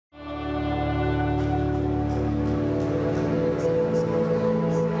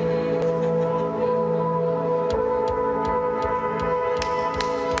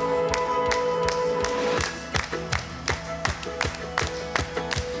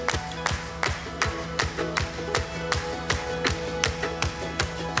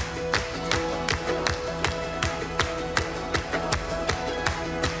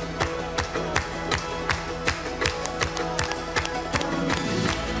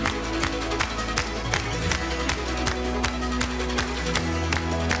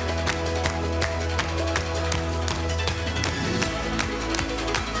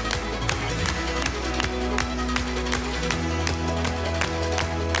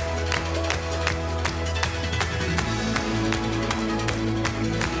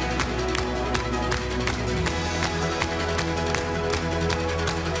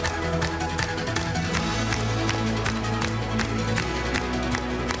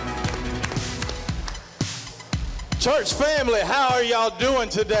Church family, how are y'all doing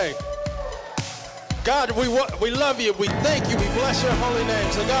today? God, we love you. We thank you. We bless your holy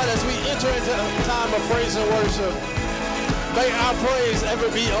name. So God, as we enter into a time of praise and worship, may our praise ever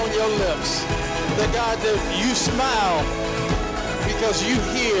be on your lips. That God, that you smile because you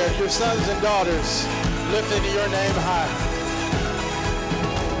hear your sons and daughters lifting your name high.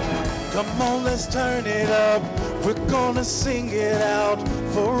 Come on, let's turn it up. We're gonna sing it out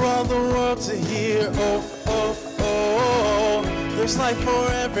for all the world to hear. Oh, oh, oh. There's life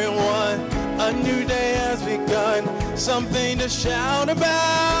for everyone. A new day has begun. Something to shout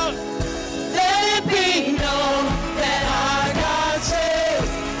about. Let it be known that our God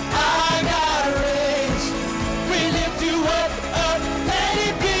saves, our God reigns. We lift you up, up. Let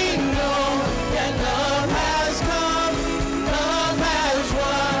it be known that love has come, love has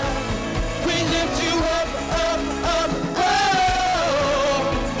won. We lift you up, up, up, oh.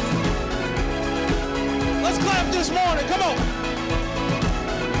 Let's clap this morning, come on.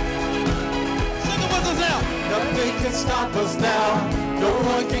 Sing it with us now. Nothing can stop us now. No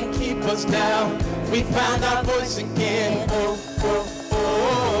one can keep us down. We found our voice again. Oh, oh,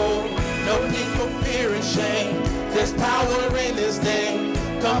 oh. No need for fear and shame. There's power in his name.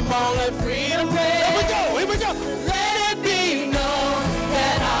 Come on, let freedom reign. Here we go, here we go. Let it be known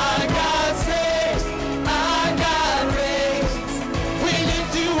that our God saves, our God reigns. We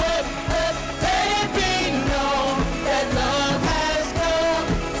lift you up, up. Let it be known that love has come,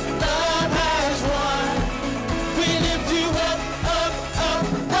 love has won. We lift you up, up, up,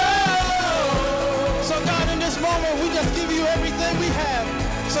 oh. So God, in this moment, we just give you everything we have.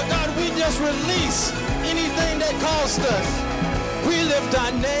 So God, we just release anything that cost us. We lift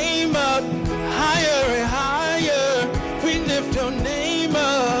our name up higher and higher. We lift your name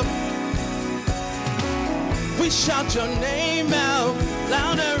up. We shout your name out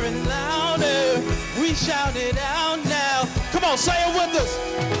louder and louder. We shout it out now. Come on, say it with us.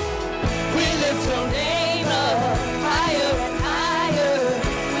 We lift your name up higher and higher.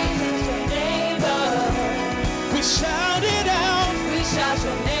 We lift your name up. We shout it out. We shout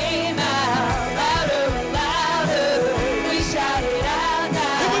your name out louder and louder. We shout it out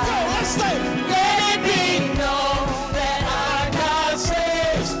now. Here we go, let's say it. Let it be known that our God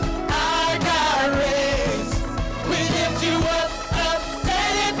saves, our God reigns. We lift you up, up.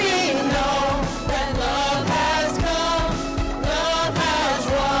 Let it be known that love has come, love has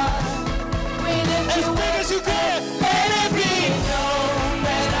won. We lift you up, as big as you can. Let it be known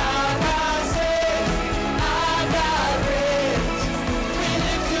that our God saves, our God reigns. We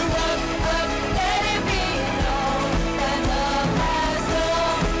lift you up, up. Let it be known that love has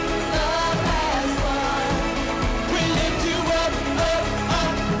come, love has won. We lift you up, up,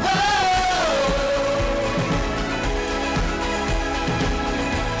 up, oh.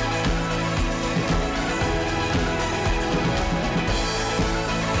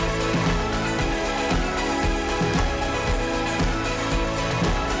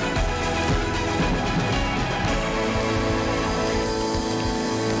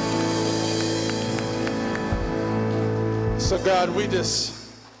 So God,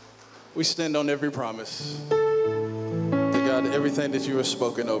 we stand on every promise. That God, everything that you have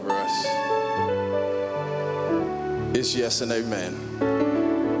spoken over us is yes and amen.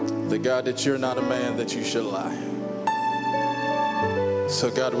 That God, that you're not a man that you should lie. So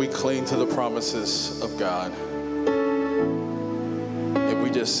God, we cling to the promises of God. And we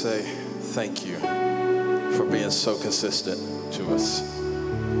just say, thank you for being so consistent to us.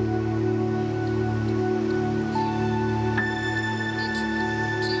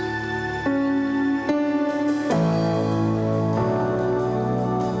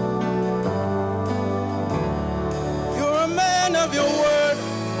 You're a man of your word.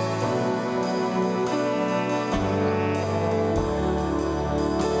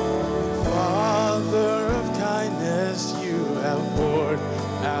 Father of kindness, you have poured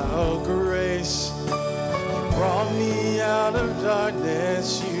out grace. You brought me out of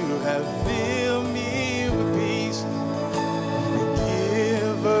darkness. You have filled me with peace.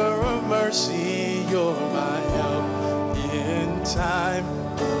 Giver of mercy, you're my help in time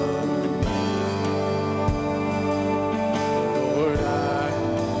of need. Lord, I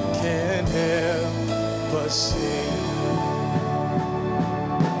can't help but sing.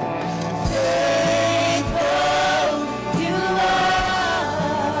 Faithful you are.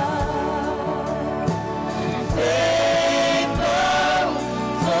 Faithful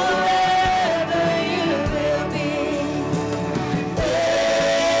forever you will be.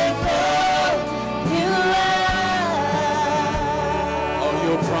 Faithful you are. All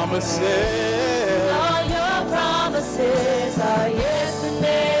your promises. All your promises are yes and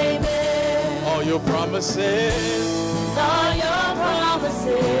amen. All all your promises. All your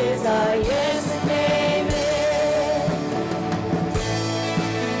promises are yes and amen.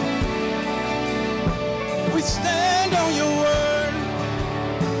 We stand on your word.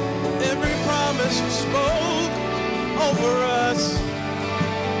 Every promise you spoke over us.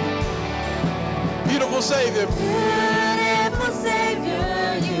 Beautiful Savior. Beautiful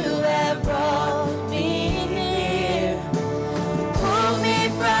Savior, you have brought me near. Pulled me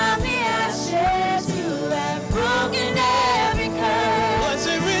from the ashes, you have broken every curse.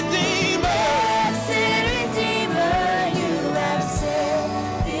 Blessed Redeemer. Blessed Redeemer, you have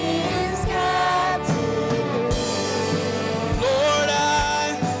set this captive. Lord,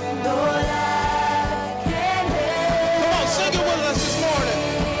 I can't help. Come on, sing it with us this morning.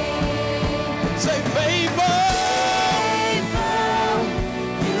 Say favor.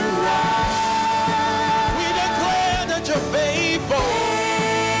 You are We declare that you're faithful.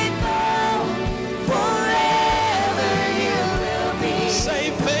 faithful. Forever you will be. Say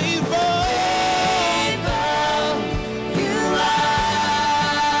favor. Faithful you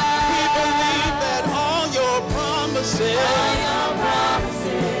are. We believe that all your promises, All your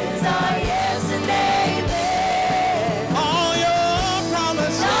promises are yes and amen. all your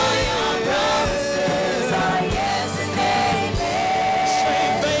promises, All your promises are yes and amen. say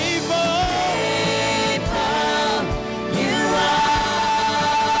favor. Faithful you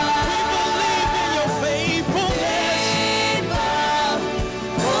are. We believe in your faithfulness. Faithful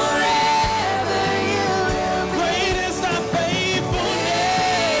forever you will be. Great is thy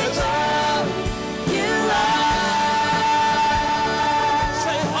faithfulness. Faithful you are.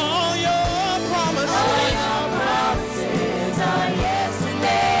 Say all your All promises. your promises are yes and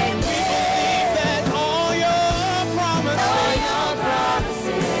amen. We believe that all your All promises, your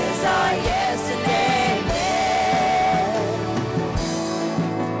promises are yes and amen.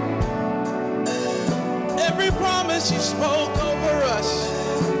 every promise you spoke over us,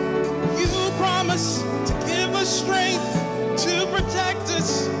 you promised to give us strength to protect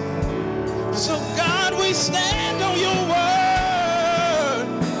us. So God, we stand on your word.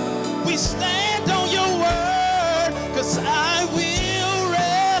 We stand on your word, 'cause I will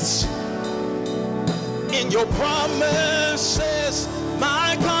rest in your promises.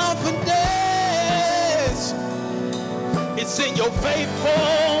 My confidence, it's in your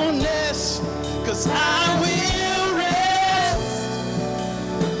faithfulness, 'cause I will rest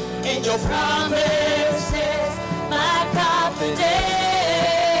in your promises. My confidence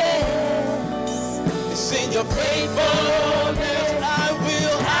It's in your faithfulness. I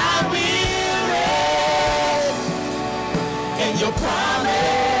will rest in your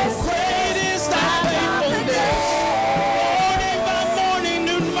promise. Great is thy faithfulness. Morning by morning,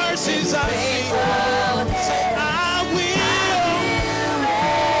 new mercies I see. Say, I will.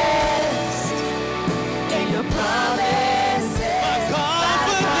 rest in your promises. My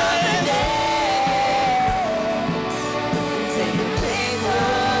confidence is in your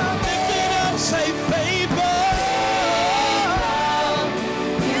faithfulness. lift it up, say favor.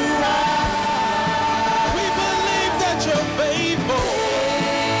 You are We believe that you're faithful.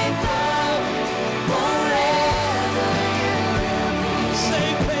 faithful forever. Say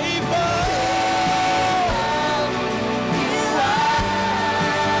favor. You are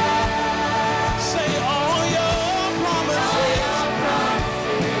Say all your promises.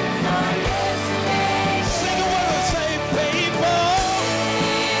 promises are yes and amen. Sing it with us, say favor.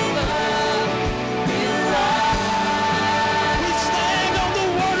 You are We stand on the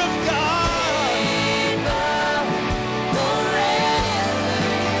word of God.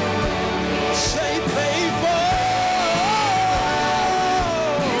 Say favor.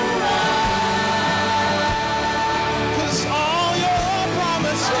 'Cause all your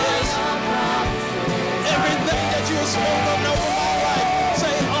promises, everything that you have spoken over my life,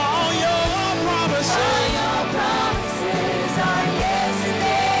 say all your promises.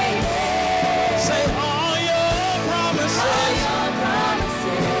 Say all your promises.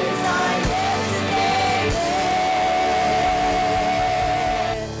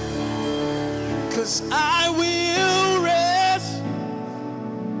 'Cause I will rest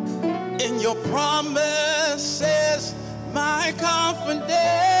in your promises. My confidence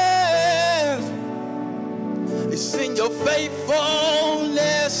is in your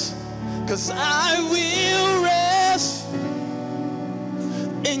faithfulness. 'Cause I will rest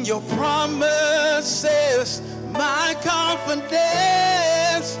in your promises. My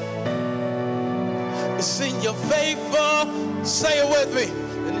confidence is in your faithful. Say it with me.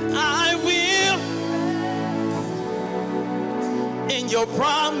 And I will in your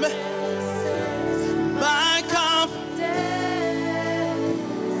promise. My confidence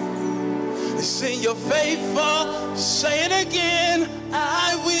Sing you're faithful. Say it again.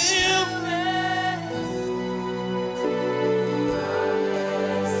 I will.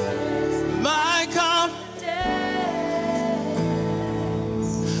 My confidence.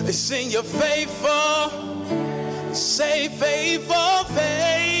 Sing you're faithful. Say faithful,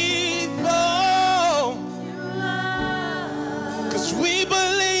 faithful. 'Cause we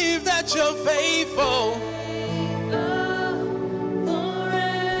believe that you're faithful.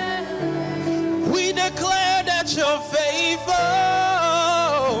 We declare that you're faithful.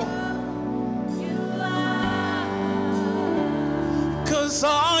 'Cause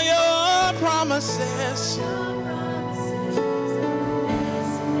all your promises.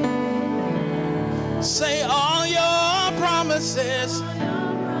 Say all your promises.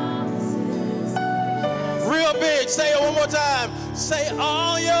 Real big. Say it one more time. Say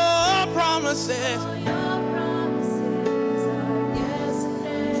all your promises.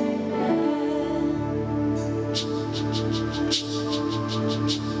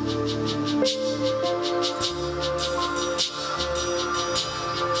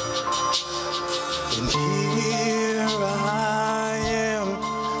 And here I am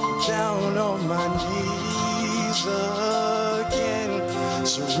down on my knees again,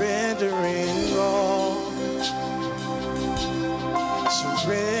 surrendering all,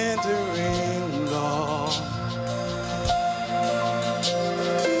 surrendering all.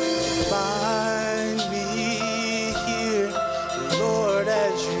 Find me here, Lord,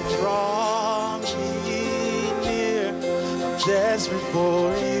 as you draw me near. I'm desperate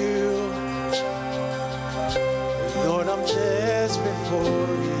for you. Lord, I'm desperate for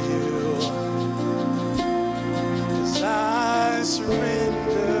you. 'Cause I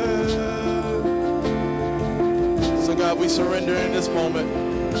surrender. So God, we surrender in this moment.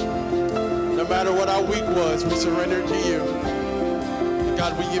 No matter what our week was, we surrender to you.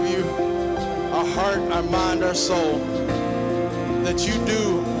 God, we give you our heart, our mind, our soul. That you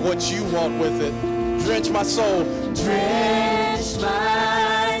do what you want with it. Drench my soul. Drench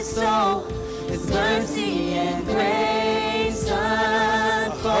my soul with mercy and grace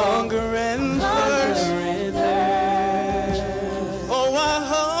unfold. Hunger and thirst. Oh, I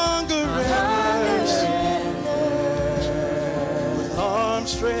hunger and thirst. With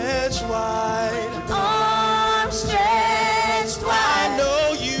arms stretched wide. Arms stretched wide. I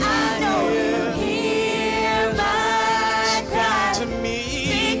know you hear my cry. to me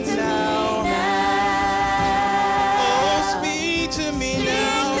Speak to now. me now. Oh, speak to me Speak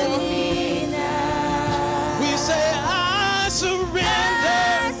now. to me now. We say, I surrender.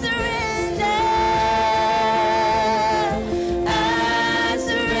 I surrender. I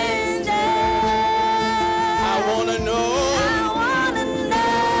surrender. I want to know. I wanna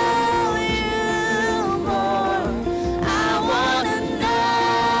know you more. I wanna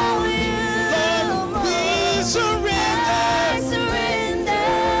know you Lord, we more. surrender. I surrender.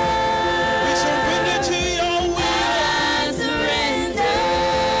 We surrender to your will. I surrender.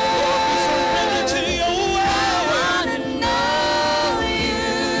 Lord, we surrender to your I will. wanna know you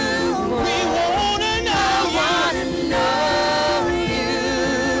more. We want to I know you. wanna know you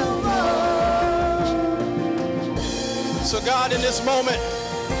more. So God, in this moment,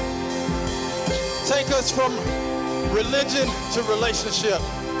 take us from religion to relationship.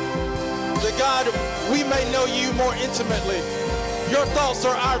 That God, we may know you more intimately. Your thoughts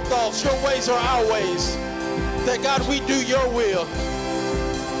are our thoughts. Your ways are our ways. That God, we do your will.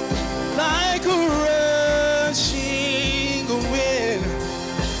 Like a rushing wind,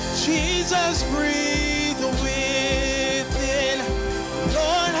 Jesus, breathe within.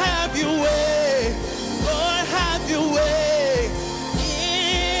 Lord, have your way. Lord, have your way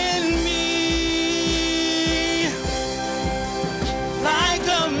in me. Like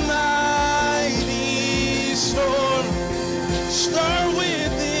a mighty storm, stir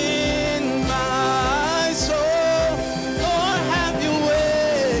within my soul. Lord, have your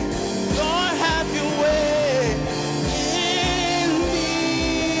way. Lord, have your way in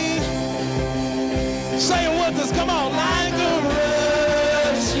me. Say it with us, come on. Like a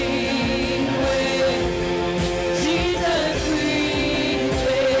Rushing wind, Jesus, breathe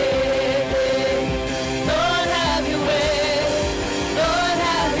within. Lord, have your way. Lord,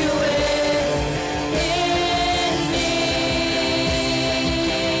 have your way in me.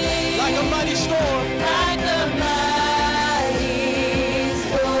 like a mighty storm. Like a mighty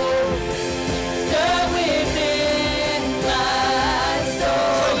storm, stir within my Say,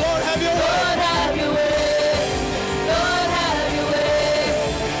 soul. Lord, have your way. Lord, have your way. Lord,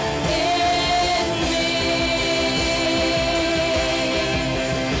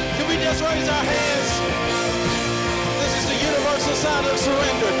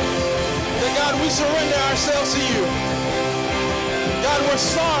 we surrender ourselves to you. God, we're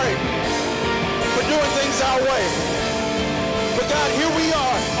sorry for doing things our way. But God, here we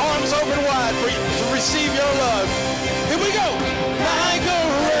are, arms open wide for you to receive your love. Here we go. Like a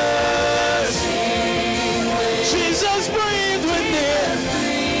rushing wind. Jesus, breathe within.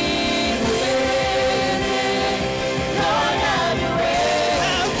 Lord, have your way.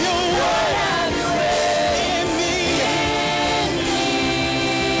 Have your way. Lord, have your way. In me.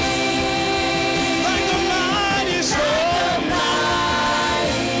 Like a mighty storm.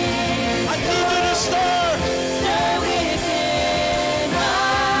 I need you to stir. Stir within my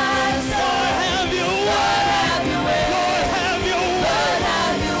soul. Lord, have your way. Have your way. Lord, have your way. Lord,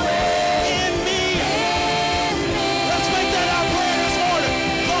 have your way. In me. In me. Let's make that our prayer this morning.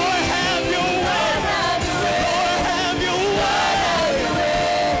 Lord, have your way. Have your way. Lord, have your way. Have your way.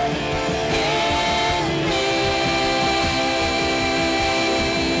 In me.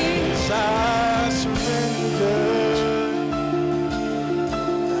 I surrender.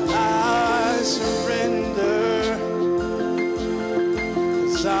 I surrender.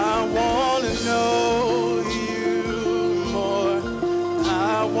 'Cause I want to know you more.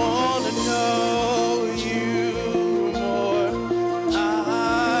 I want to know you more. I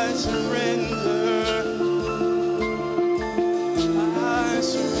surrender. I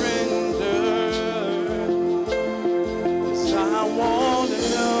surrender. 'Cause I want to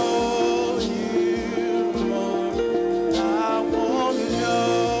know you more. I want to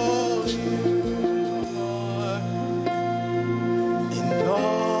know you more. And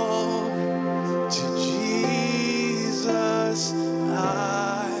all to Jesus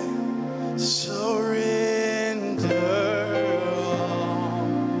I surrender. All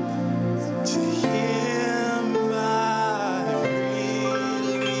to Him I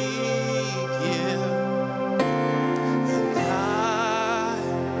freely give. And I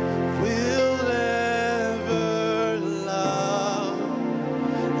will ever love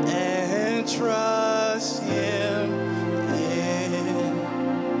and trust Him in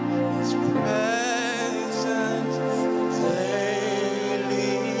His presence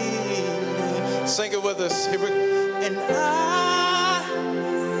daily. Sing it with us. Here we go. And I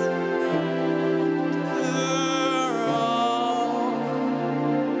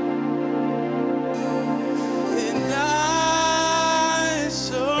and I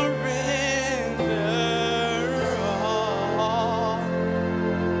surrender all,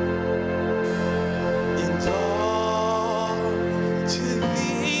 and all to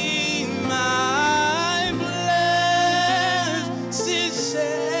Thee, my blessed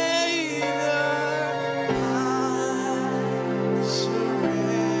Savior. I surrender,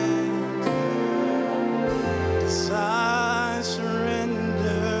 'cause I surrender.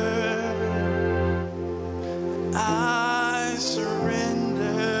 I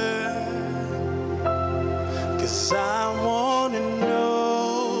surrender, 'cause I want to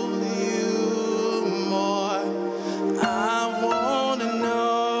know you more. I want to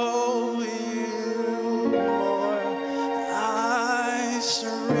know you more. I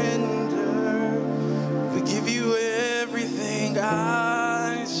surrender. We give you everything.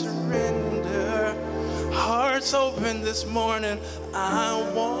 I surrender. Hearts open this morning. I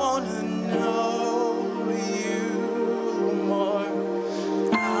want to know you more.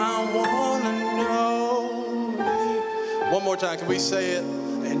 I want to know you. One more time, can we say it?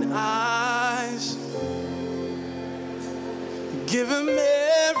 And I give Him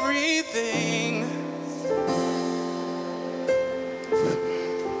everything.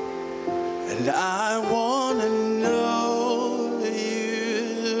 And I want to know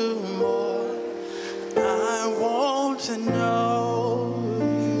you more. I want to know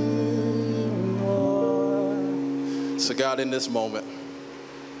you more. So God, in this moment,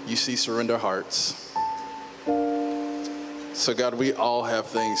 you see surrender hearts. So God, we all have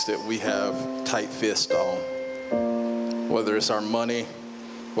things that we have tight fist on. Whether it's our money,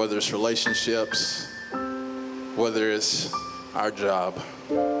 whether it's relationships, whether it's our job.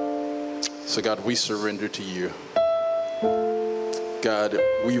 So God, we surrender to you. God,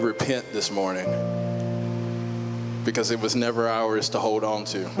 we repent this morning because it was never ours to hold on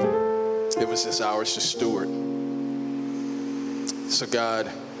to. It was just ours to steward. So God,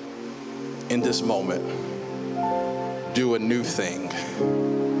 in this moment, do a new thing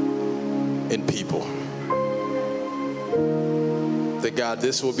in people. That God,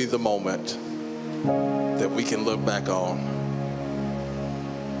 this will be the moment that we can look back on,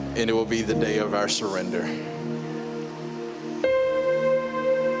 and it will be the day of our surrender.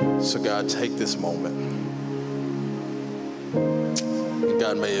 So God, take this moment, and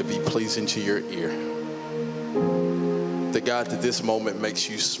God, may it be pleasing to your ear. That God, that this moment makes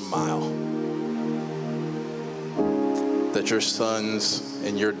you smile. that your sons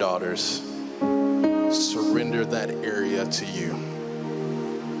and your daughters surrender that area to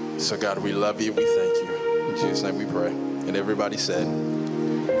you. So God, we love you, we thank you. In Jesus' name we pray. And everybody said,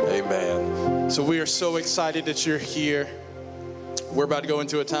 amen. So we are so excited that you're here. We're about to go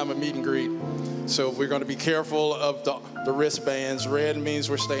into a time of meet and greet. So we're going to be careful of the wristbands. Red means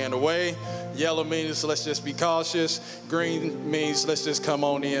we're staying away. Yellow means let's just be cautious. Green means let's just come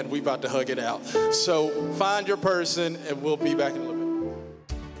on in. We about to hug it out. So find your person and we'll be back in a little bit.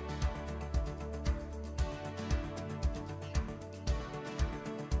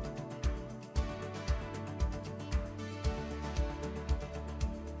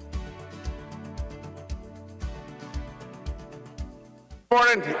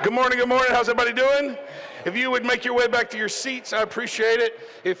 Good morning, good morning. How's everybody doing? If you would make your way back to your seats, I appreciate it.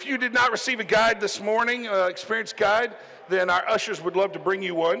 If you did not receive a guide this morning, experience guide, then our ushers would love to bring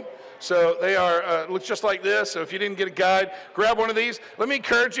you one. So they are, looks just like this. So if you didn't get a guide, grab one of these. Let me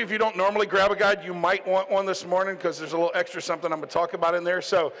encourage you, if you don't normally grab a guide, you might want one this morning because there's a little extra something I'm going to talk about in there.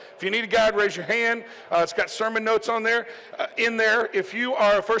 So if you need a guide, raise your hand. It's got sermon notes on there. In there, if you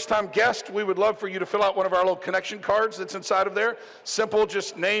are a first-time guest, we would love for you to fill out one of our little connection cards that's inside of there. Simple,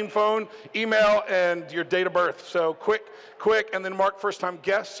 just name, phone, email, and your date of birth. So quick, and then mark first-time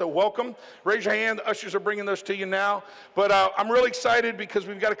guest. So welcome. Raise your hand. The ushers are bringing those to you now. But I'm really excited because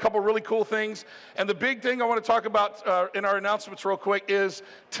we've got a couple really cool things. And the big thing I want to talk about in our announcements real quick is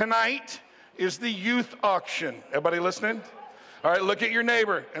tonight is the youth auction. Everybody listening? All right, look at your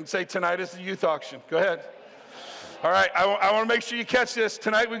neighbor and say, tonight is the youth auction. Go ahead. All right, I want to make sure you catch this.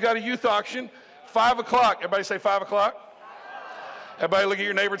 Tonight we've got a youth auction, 5 o'clock. Everybody say 5 o'clock. Everybody look at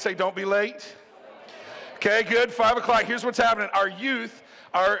your neighbor and say, don't be late. Okay, good, 5 o'clock. Here's what's happening. Our youth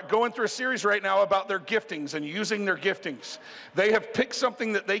are going through a series right now about their giftings and using their giftings. They have picked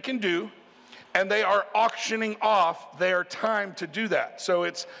something that they can do, and they are auctioning off their time to do that. So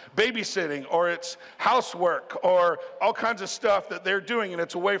it's babysitting, or it's housework, or all kinds of stuff that they're doing, and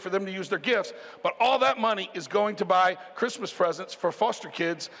it's a way for them to use their gifts. But all that money is going to buy Christmas presents for foster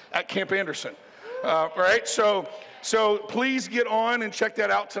kids at Camp Anderson. Right? So please get on and check that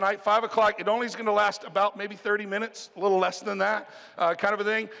out tonight, 5 o'clock. It only is going to last about maybe 30 minutes, a little less than that, kind of a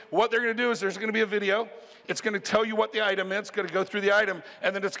thing. What they're going to do is there's going to be a video. It's going to tell you what the item is. It's going to go through the item,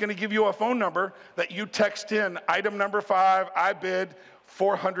 and then it's going to give you a phone number that you text in. Item number 5, I bid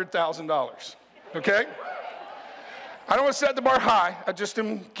 $400,000. Okay? I don't want to set the bar high. I just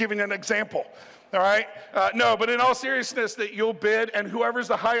am giving an example. All right? No, but in all seriousness, that you'll bid, and whoever's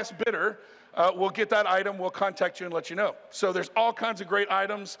the highest bidder, we'll get that item, we'll contact you and let you know. So there's all kinds of great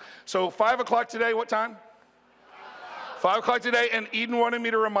items. So 5 o'clock today, what time? 5 o'clock today, and Eden wanted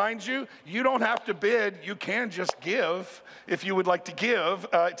me to remind you, you don't have to bid, you can just give if you would like to give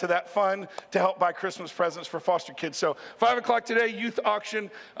to that fund to help buy Christmas presents for foster kids. So 5 o'clock today, youth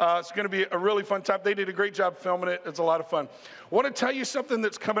auction. It's going to be a really fun time. They did a great job filming it. It's a lot of fun. I want to tell you something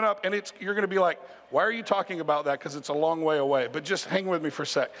that's coming up, and you're going to be like, why are you talking about that? Because it's a long way away. But just hang with me for a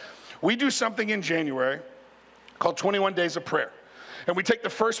sec. We do something in January called 21 Days of Prayer. And we take the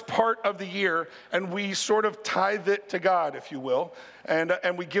first part of the year and we sort of tithe it to God, if you will. And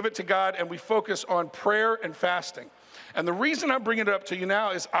we give it to God and we focus on prayer and fasting. And the reason I'm bringing it up to you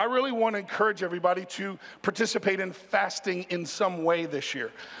now is I really want to encourage everybody to participate in fasting in some way this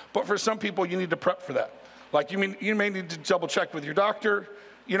year. But for some people, you need to prep for that. Like you may need to double check with your doctor,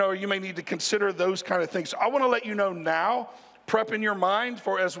 or you may need to consider those kind of things. So I want to let you know now, prep in your mind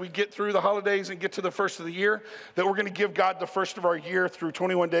for as we get through the holidays and get to the first of the year, that we're going to give God the first of our year through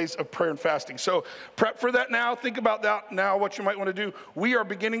 21 days of prayer and fasting. So prep for that now. Think about that now, what you might want to do. We are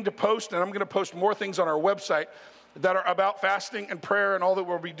beginning to post, and I'm going to post more things on our website that are about fasting and prayer and all that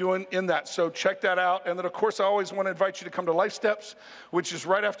we'll be doing in that. So check that out. And then, of course, I always want to invite you to come to Life Steps, which is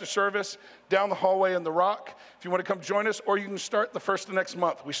right after service down the hallway in the Rock. If you want to come join us, or you can start the first of next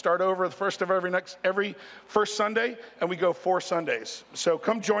month. We start over the first of every first Sunday, and we go 4 Sundays. So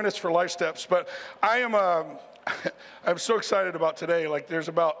come join us for Life Steps. But I'm so excited about today. Like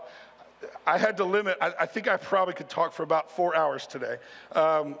I had to limit, I think I probably could talk for about 4 hours today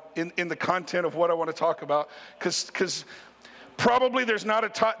in the content of what I want to talk about, because probably there's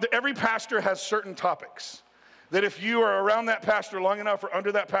not every pastor has certain topics that if you are around that pastor long enough or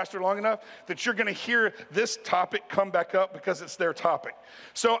under that pastor long enough, that you're going to hear this topic come back up because it's their topic.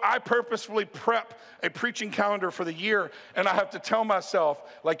 So I purposefully prep a preaching calendar for the year, and I have to tell myself,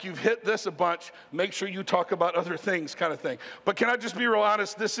 like, you've hit this a bunch, make sure you talk about other things, kind of thing. But can I just be real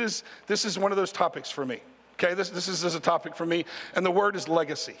honest? This is one of those topics for me. Okay, this is a topic for me, and the word is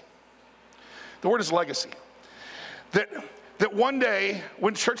legacy. The word is legacy. That one day,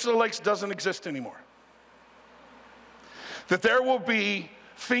 when Church of the Lakes doesn't exist anymore, that there will be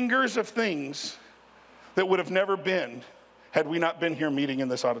fingers of things that would have never been had we not been here meeting in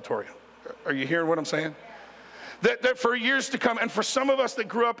this auditorium. Are you hearing what I'm saying? That for years to come, and for some of us that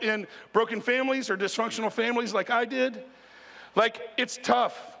grew up in broken families or dysfunctional families like I did, like it's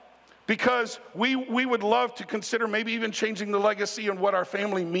tough because we would love to consider maybe even changing the legacy and what our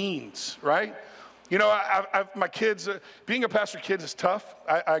family means, right? You know, my kids, being a pastor kid is tough.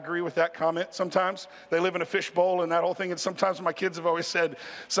 I agree with that comment sometimes. They live in a fishbowl and that whole thing, and sometimes my kids have always said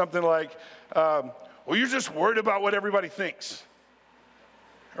something like, well, you're just worried about what everybody thinks.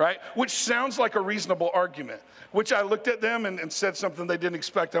 Right? Which sounds like a reasonable argument, which I looked at them and said something they didn't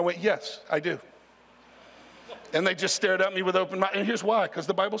expect. I went, yes, I do. And they just stared at me with open mouth. And here's why, because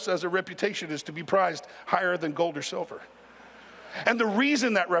the Bible says a reputation is to be prized higher than gold or silver. And the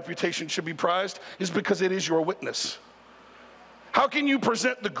reason that reputation should be prized is because it is your witness. How can you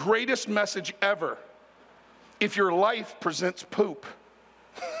present the greatest message ever if your life presents poop?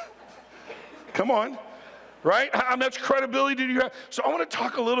 Come on. Right? How much credibility do you have? So I want to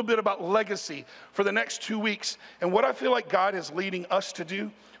talk a little bit about legacy for the next 2 weeks and what I feel like God is leading us to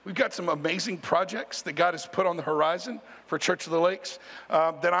do. We've got some amazing projects that God has put on the horizon for Church of the Lakes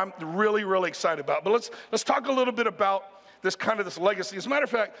that I'm really, really excited about. But let's talk a little bit about this legacy. As a matter of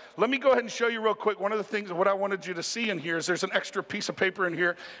fact, let me go ahead and show you real quick. One of the things, what I wanted you to see in here is there's an extra piece of paper in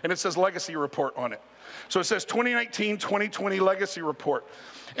here, and it says Legacy Report on it. So it says 2019-2020 Legacy Report.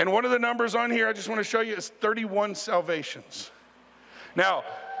 And one of the numbers on here I just want to show you is 31 salvations. Now,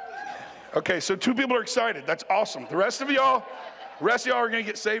 okay, so 2 people are excited. That's awesome. The rest of y'all are going to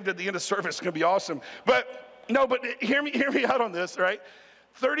get saved at the end of service. It's going to be awesome. But hear me out on this, right?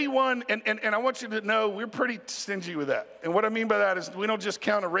 31, and I want you to know we're pretty stingy with that. And what I mean by that is we don't just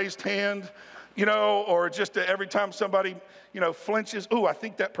count a raised hand, you know, or just every time somebody, you know, flinches, ooh, I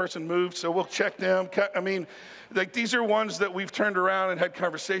think that person moved, so we'll check them. I mean, like these are ones that we've turned around and had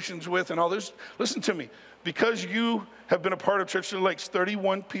conversations with and all this. Listen to me. Because you have been a part of Church of the Lakes,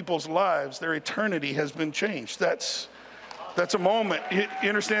 31 people's lives, their eternity has been changed. That's a moment. You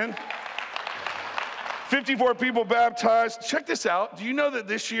understand? 54 people baptized. Check this out. Do you know that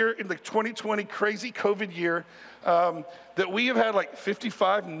this year, in the 2020 crazy COVID year, that we have had like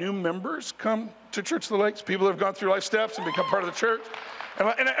 55 new members come to Church of the Lakes? People that have gone through life steps and become part of the church. And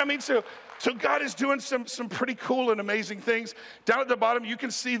I mean, so God is doing some pretty cool and amazing things. Down at the bottom, you can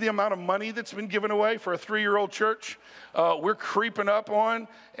see the amount of money that's been given away for a 3-year-old church. We're creeping up on,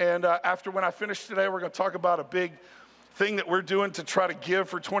 and after when I finish today, we're going to talk about a big thing that we're doing to try to give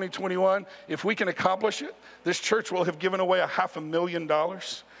for 2021. If we can accomplish it, this church will have given away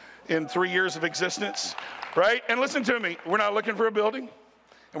 $500,000 in 3 years of existence, right? And listen to me, we're not looking for a building,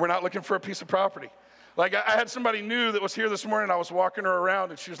 and we're not looking for a piece of property. Like I had somebody new that was here this morning, I was walking her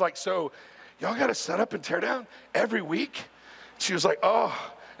around, and she was like, so y'all got to set up and tear down every week? She was like, oh.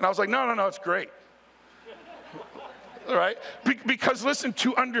 And I was like, no, it's great. All right? Because listen,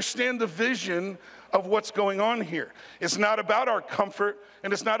 to understand the vision of what's going on here. It's not about our comfort,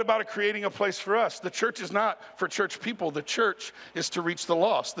 and it's not about creating a place for us. The church is not for church people. The church is to reach the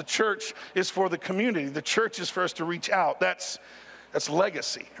lost. The church is for the community. The church is for us to reach out. That's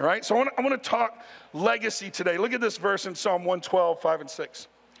legacy, all right? So I want to talk legacy today. Look at this verse in Psalm 112, 5 and 6.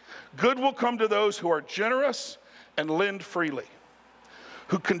 Good will come to those who are generous and lend freely,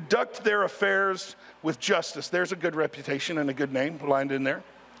 who conduct their affairs with justice. There's a good reputation and a good name lined in there.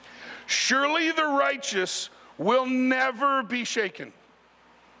 Surely the righteous will never be shaken.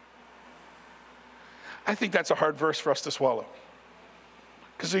 I think that's a hard verse for us to swallow.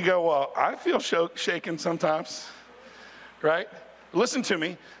 Because you go, well, I feel shaken sometimes, right? Listen to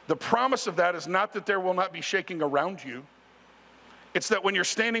me. The promise of that is not that there will not be shaking around you. It's that when you're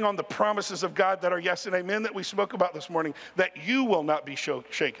standing on the promises of God that are yes and amen that we spoke about this morning, that you will not be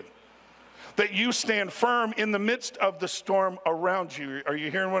shaken. That you stand firm in the midst of the storm around you. Are you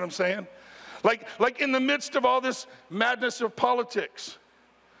hearing what I'm saying? Like in the midst of all this madness of politics,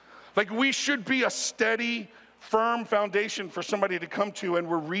 like we should be a steady, firm foundation for somebody to come to, and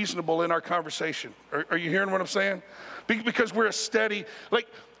we're reasonable in our conversation. Are you hearing what I'm saying? Because we're a steady, like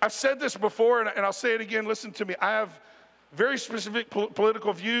I've said this before, and I'll say it again, listen to me. I have very specific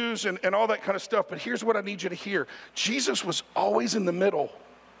political views and all that kind of stuff, but here's what I need you to hear. Jesus was always in the middle.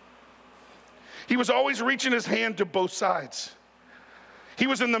 He was always reaching his hand to both sides. He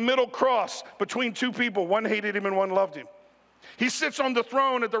was in the middle cross between 2 people. One hated him and one loved him. He sits on the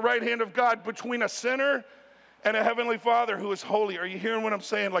throne at the right hand of God between a sinner and a heavenly Father who is holy. Are you hearing what I'm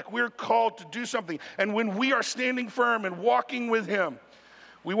saying? Like we're called to do something. And when we are standing firm and walking with him,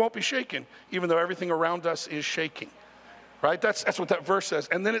 we won't be shaken, even though everything around us is shaking. Right? That's what that verse says.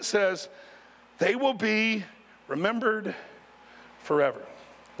 And then it says, they will be remembered forever.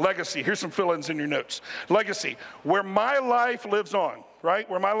 Legacy, here's some fill-ins in your notes. Legacy, where my life lives on, right?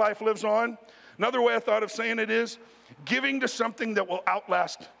 Where my life lives on. Another way I thought of saying it is giving to something that will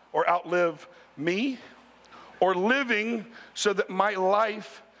outlast or outlive me, or living so that my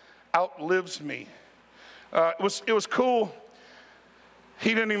life outlives me. It was cool. He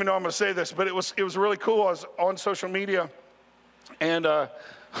didn't even know I'm going to say this, but it was really cool. I was on social media, and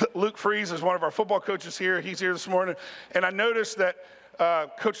Luke Freeze is one of our football coaches here. He's here this morning, and I noticed that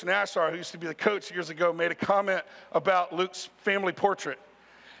Coach Nassar, who used to be the coach years ago, made a comment about Luke's family portrait.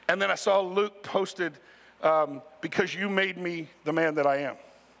 And then I saw Luke posted, because you made me the man that I am.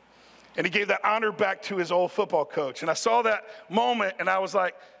 And he gave that honor back to his old football coach. And I saw that moment, and I was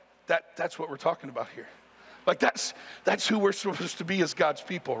like, that's what we're talking about here. Like, that's who we're supposed to be as God's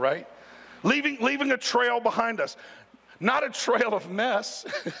people, right? Leaving a trail behind us. Not a trail of mess,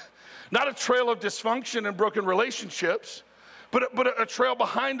 not a trail of dysfunction and broken relationships, but a trail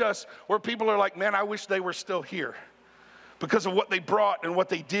behind us where people are like, man, I wish they were still here because of what they brought and what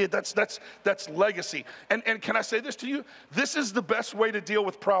they did. That's legacy. And can I say this to you? This is the best way to deal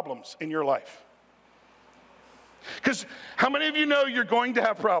with problems in your life. Because how many of you know you're going to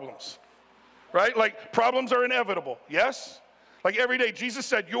have problems, right? Like, problems are inevitable, yes? Like, every day, Jesus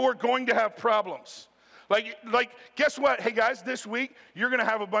said, you're going to have problems. Like, guess what? Hey, guys, this week, you're going to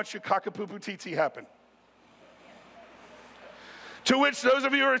have a bunch of cockapoo-poo-tee-tee happen. To which those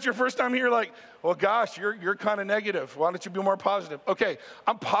of you who are, it's your first time here, like, well, gosh, you're kind of negative. Why don't you be more positive? Okay,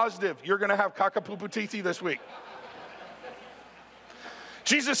 I'm positive you're going to have cockapoo-poo-tee-tee this week.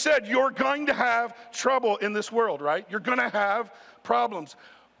 Jesus said you're going to have trouble in this world, right? You're going to have problems.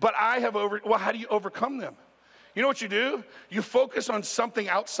 But well, how do you overcome them? You know what you do? You focus on something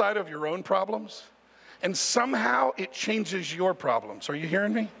outside of your own problems, and somehow it changes your problems. Are you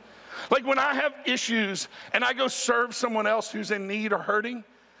hearing me? Like, when I have issues and I go serve someone else who's in need or hurting,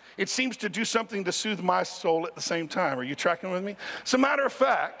 it seems to do something to soothe my soul at the same time. Are you tracking with me? As a matter of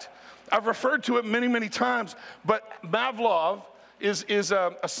fact, I've referred to it many, many times, but Pavlov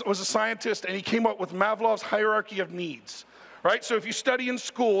was a scientist, and he came up with Pavlov's hierarchy of needs, right? So if you study in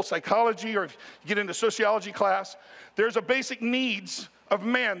school, psychology, or if you get into sociology class, there's a basic needs of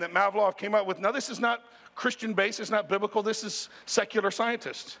man that Pavlov came up with. Now, this is not Christian-based, it's not biblical, this is secular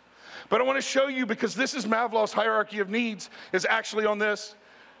scientists. But I want to show you, because this is Pavlov's hierarchy of needs, is actually on this.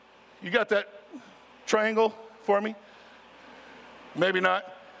 You got that triangle for me? Maybe not.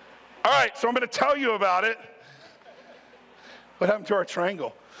 All right, so I'm going to tell you about it. What happened to our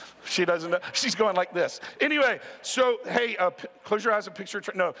triangle? She doesn't know. She's going like this. Anyway, so, hey, close your eyes and picture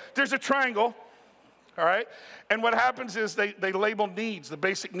no, there's a triangle, all right? And what happens is they label needs, the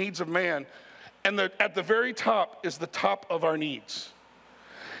basic needs of man. And at the very top is the top of our needs.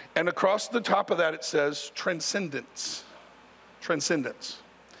 And across the top of that, it says transcendence. Transcendence.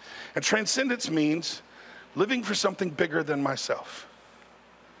 And transcendence means living for something bigger than myself.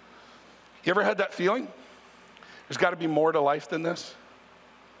 You ever had that feeling? There's got to be more to life than this.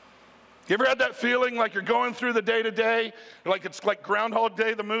 You ever had that feeling like you're going through the day-to-day, like it's like Groundhog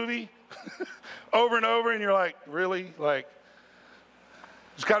Day, the movie, over and over, and you're like, really? Like,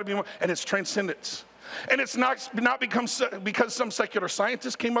 there's got to be more. And it's transcendence. And it's not because some secular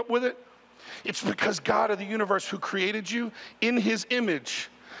scientist came up with it. It's because God of the universe, who created you in his image,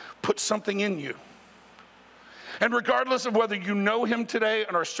 put something in you. And regardless of whether you know him today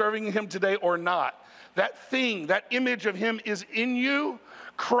and are serving him today or not, that thing, that image of him is in you,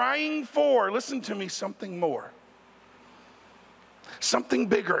 crying for, listen to me, something more. Something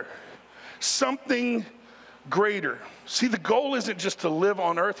bigger. Something greater. See, the goal isn't just to live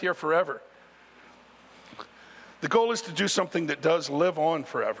on earth here forever. The goal is to do something that does live on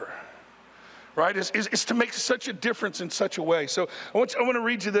forever, right? Is to make such a difference in such a way. So I want to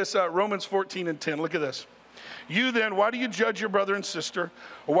read you this, Romans 14:10. Look at this. You then, why do you judge your brother and sister?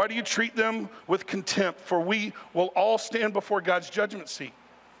 Or why do you treat them with contempt? For we will all stand before God's judgment seat.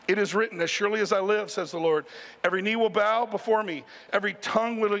 It is written, as surely as I live, says the Lord, every knee will bow before me. Every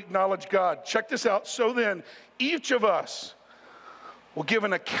tongue will acknowledge God. Check this out. So then, each of us will give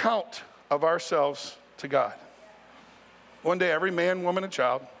an account of ourselves to God. One day, every man, woman, and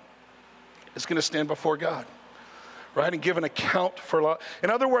child is going to stand before God, right, and give an account for life.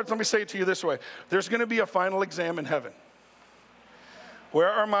 In other words, let me say it to you this way. There's going to be a final exam in heaven. Where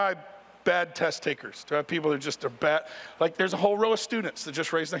are my bad test takers? Do I have people that just are bad? Like, there's a whole row of students that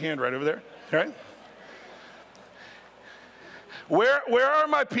just raised their hand right over there, right? Where are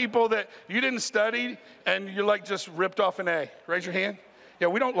my people that you didn't study and you like just ripped off an A? Raise your hand. Yeah,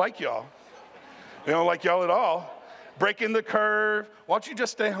 we don't like y'all. We don't like y'all at all. Breaking the curve. Why don't you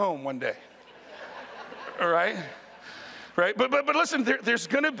just stay home one day? All right? right? But listen, there's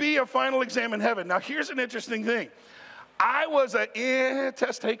going to be a final exam in heaven. Now, here's an interesting thing. I was a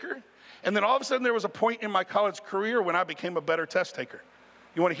test taker, and then all of a sudden there was a point in my college career when I became a better test taker.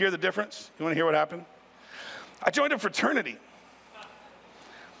 You want to hear the difference? You want to hear what happened? I joined a fraternity.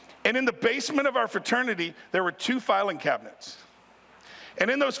 And in the basement of our fraternity, there were 2 filing cabinets. And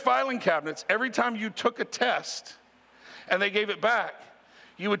in those filing cabinets, every time you took a test and they gave it back,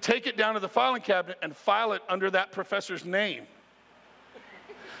 you would take it down to the filing cabinet and file it under that professor's name.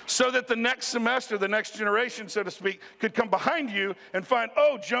 So that the next semester, the next generation, so to speak, could come behind you and find,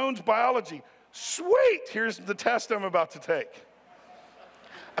 oh, Jones biology. Sweet, here's the test I'm about to take.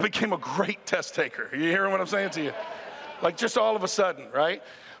 I became a great test taker. You hearing what I'm saying to you? Like just all of a sudden, right?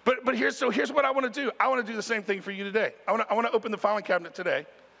 But here's what I want to do. I want to do the same thing for you today. I want to open the filing cabinet today,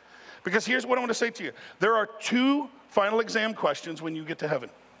 because here's what I want to say to you. There are 2 final exam questions when you get to heaven.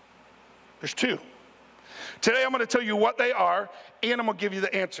 There's 2. Today I'm going to tell you what they are, and I'm going to give you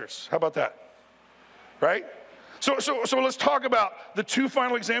the answers. How about that? Right? So let's talk about the 2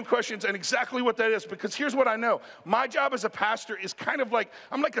 final exam questions and exactly what that is, because here's what I know. My job as a pastor is kind of like,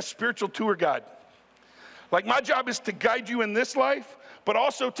 I'm like a spiritual tour guide. Like my job is to guide you in this life, but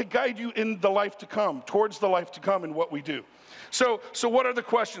also to guide you in the life to come, towards the life to come in what we do. So what are the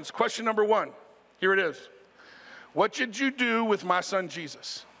questions? Question number 1, here it is. What did you do with my son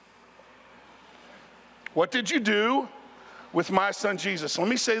Jesus? What did you do with my son Jesus? Let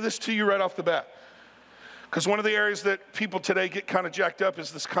me say this to you right off the bat, because one of the areas that people today get kind of jacked up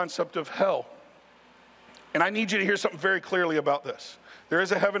is this concept of hell. And I need you to hear something very clearly about this. There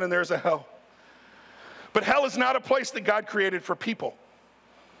is a heaven and there is a hell. But hell is not a place that God created for people.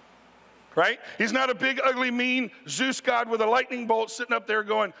 Right? He's not a big, ugly, mean Zeus god with a lightning bolt sitting up there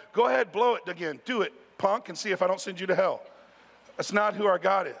going, go ahead, blow it again. Do it, punk, and see if I don't send you to hell. That's not who our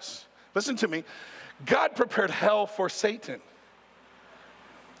God is. Listen to me. God prepared hell for Satan.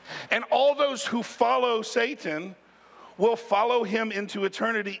 And all those who follow Satan will follow him into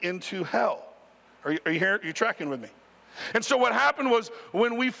eternity, into hell. Are you here? Are you tracking with me? And so what happened was,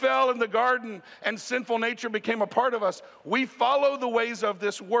 when we fell in the garden and sinful nature became a part of us, we follow the ways of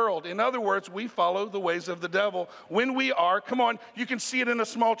this world. In other words, we follow the ways of the devil. When we are, come on, you can see it in a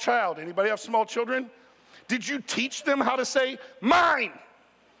small child. Anybody have small children? Did you teach them how to say, mine?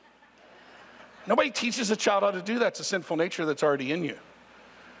 Nobody teaches a child how to do that. It's a sinful nature that's already in you,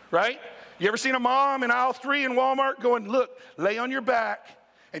 right? You ever seen a mom in aisle 3 in Walmart going, look, lay on your back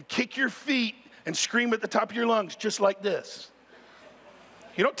and kick your feet and scream at the top of your lungs just like this?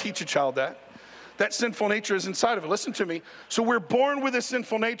 You don't teach a child that. That sinful nature is inside of it. Listen to me. So we're born with this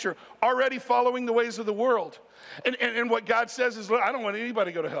sinful nature, already following the ways of the world. And what God says is, look, I don't want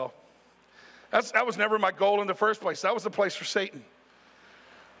anybody to go to hell. That was never my goal in the first place. That was the place for Satan.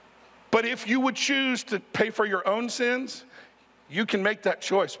 But if you would choose to pay for your own sins, you can make that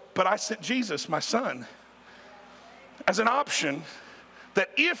choice. But I sent Jesus, my son, as an option, that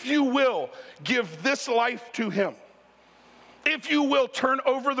if you will give this life to him, if you will turn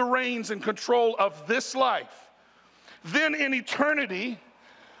over the reins and control of this life, then in eternity,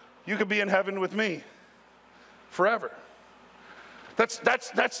 you could be in heaven with me forever. That's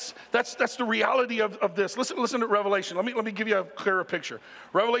the reality of this. Listen to Revelation. Let me give you a clearer picture.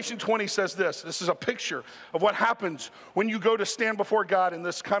 Revelation 20 says this. This is a picture of what happens when you go to stand before God in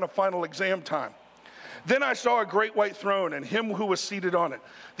this kind of final exam time. Then I saw a great white throne and him who was seated on it.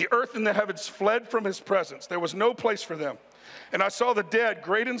 The earth and the heavens fled from his presence. There was no place for them. And I saw the dead,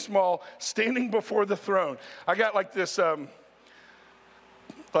 great and small, standing before the throne. I got like this,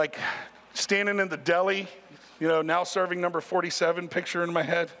 like standing in the deli, you know, now serving number 47 picture in my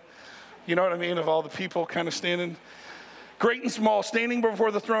head. You know what I mean? Of all the people kind of standing. Great and small, standing before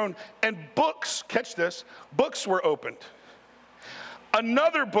the throne. And books, catch this, books were opened.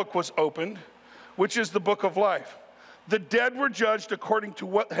 Another book was opened, which is the book of life. The dead were judged according to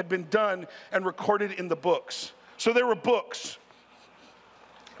what had been done and recorded in the books. So there were books.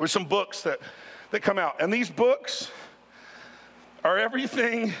 There were some books that come out. And these books are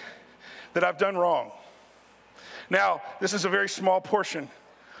everything that I've done wrong. Now, this is a very small portion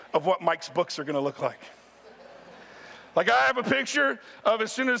of what Mike's books are going to look like. Like I have a picture of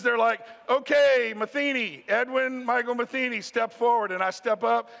as soon as they're like, okay, Matheny, Edwin Michael Matheny, step forward, and I step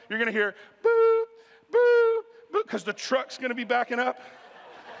up, you're going to hear, boo, boo, boo, because the truck's going to be backing up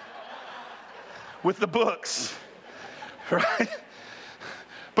with the books, right?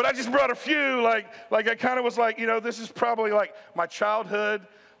 But I just brought a few, like I kind of was like, you know, this is probably like my childhood.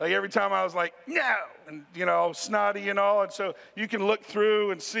 Like every time I was like, no, and you know, snotty and all, and so you can look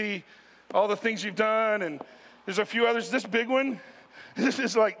through and see all the things you've done, and there's a few others. This big one, this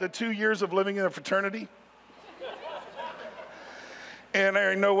is like the 2 years of living in a fraternity. And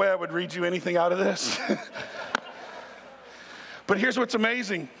there ain't no way I would read you anything out of this. But here's what's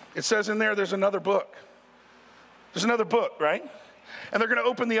amazing. It says in there, there's another book. There's another book, right? And they're going to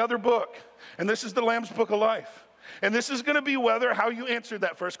open the other book. And this is the Lamb's Book of Life. And this is going to be how you answered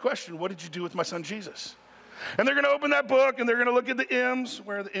that first question. What did you do with my son Jesus? And they're going to open that book, and they're going to look at the M's.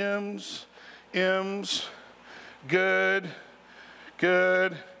 Where are the M's? M's. Good.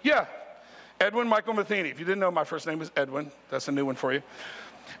 Good. Yeah. Edwin Michael Matheny. If you didn't know, my first name is Edwin. That's a new one for you.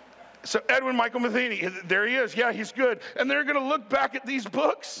 So Edwin Michael Matheny, there he is. Yeah, he's good. And they're going to look back at these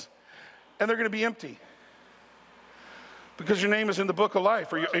books, and they're going to be empty. Because your name is in the book of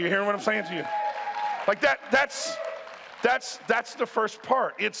life. Are you hearing what I'm saying to you? Like that's the first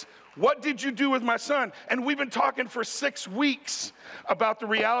part. It's, what did you do with my son? And we've been talking for 6 weeks about the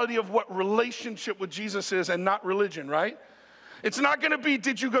reality of what relationship with Jesus is and not religion, right? It's not going to be,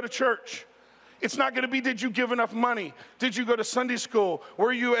 did you go to church? It's not going to be, did you give enough money? Did you go to Sunday school?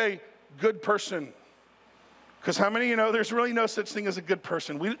 Were you a good person? Because how many of you know there's really no such thing as a good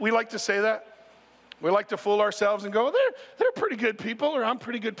person? We like to say that. We like to fool ourselves and go, they're pretty good people, or I'm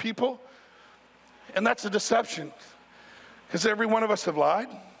pretty good people. And that's a deception. Because every one of us have lied.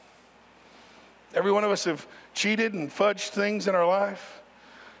 Every one of us have cheated and fudged things in our life,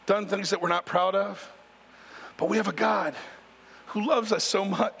 done things that we're not proud of. But we have a God who loves us so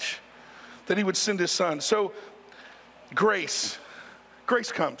much that he would send his son. So grace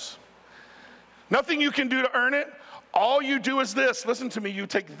comes. Nothing you can do to earn it. All you do is this. Listen to me. You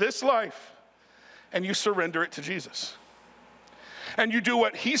take this life and you surrender it to Jesus. And you do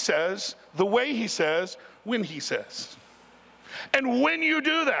what he says, the way he says, when he says. And when you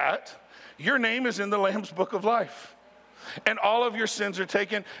do that, your name is in the Lamb's Book of Life. And all of your sins are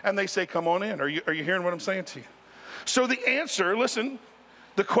taken, and they say, come on in. Are you hearing what I'm saying to you? So the answer, listen,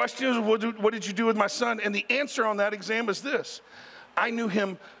 the question is, what did you do with my son? And the answer on that exam is this. I knew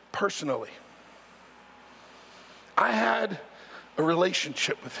him personally. I had a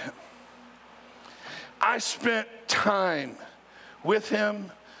relationship with him. I spent time with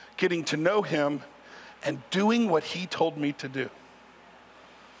him, getting to know him, and doing what he told me to do.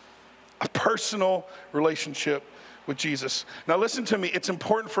 A personal relationship with Jesus. Now listen to me, it's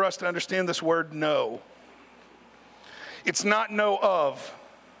important for us to understand this word know. It's not know of.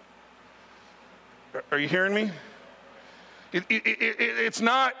 Are you hearing me? It's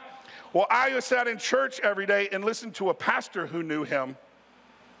not, well, I sat in church every day and listened to a pastor who knew him.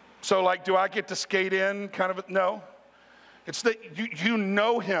 So like, do I get to skate in kind of? No. It's that you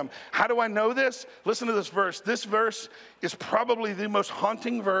know him. How do I know this? Listen to this verse. This verse is probably the most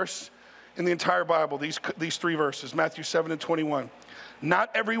haunting verse in the entire Bible, these 3 verses, Matthew 7:21. Not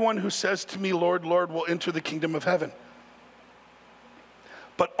everyone who says to me, Lord, Lord, will enter the kingdom of heaven,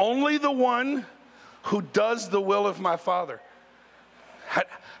 but only the one who does the will of my Father.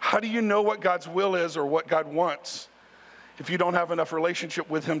 How do you know what God's will is or what God wants if you don't have enough relationship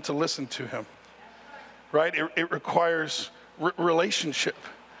with him to listen to him? Right? It requires relationship.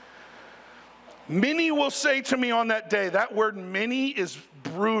 Many will say to me on that day, that word many is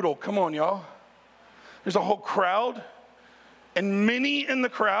brutal. Come on, y'all. There's a whole crowd, and many in the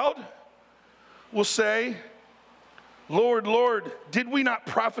crowd will say, Lord, Lord, did we not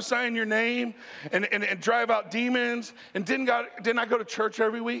prophesy in your name and drive out demons? And didn't I go to church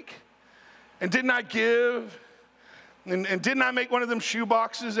every week? And didn't I give? And didn't I make one of them shoe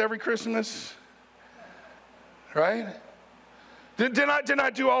boxes every Christmas? Right? Didn't I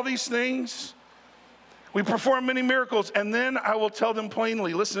do all these things? We perform many miracles. And then I will tell them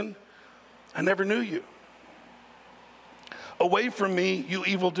plainly, listen, I never knew you. Away from me, you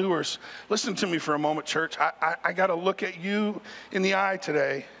evildoers. Listen to me for a moment, church. I got to look at you in the eye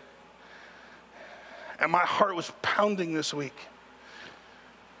today. And my heart was pounding this week,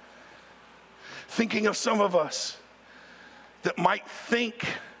 thinking of some of us that might think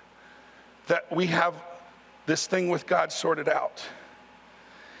that we have this thing with God sorted out.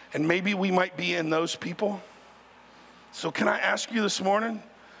 And maybe we might be in those people. So can I ask you this morning?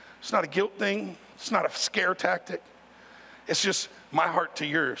 It's not a guilt thing. It's not a scare tactic. It's just my heart to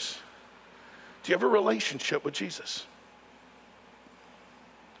yours. Do you have a relationship with Jesus?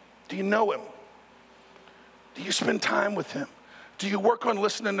 Do you know him? Do you spend time with him? Do you work on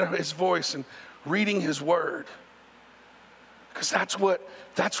listening to his voice and reading his word? Because that's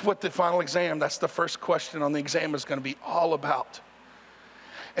what the final exam, that's the first question on the exam is going to be all about.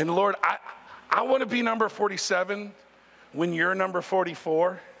 And Lord, I want to be number 47 when you're number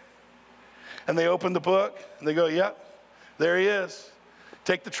 44. And they open the book and they go, yep, there he is.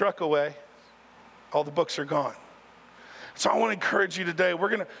 Take the truck away. All the books are gone. So I want to encourage you today. We're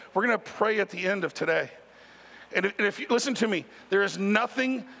gonna pray at the end of today. And if you listen to me, there is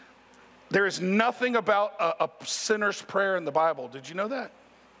nothing about a sinner's prayer in the Bible. Did you know that?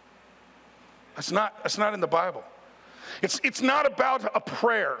 That's not in the Bible. It's not about a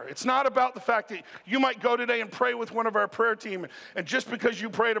prayer. It's not about the fact that you might go today and pray with one of our prayer team, and just because you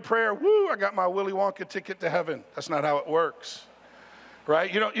prayed a prayer, woo, I got my Willy Wonka ticket to heaven. That's not how it works,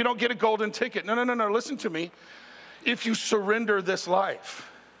 right? You don't get a golden ticket. No. Listen to me. If you surrender this life,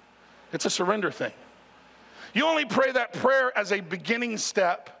 it's a surrender thing. You only pray that prayer as a beginning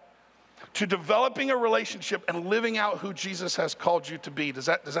step to developing a relationship and living out who Jesus has called you to be. Does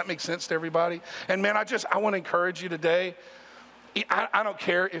that make sense to everybody? And man, I want to encourage you today. I don't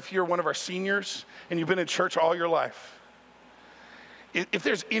care if you're one of our seniors and you've been in church all your life. If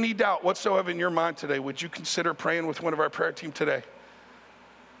there's any doubt whatsoever in your mind today, would you consider praying with one of our prayer team today?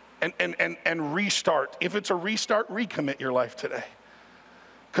 And restart. If it's a restart, recommit your life today.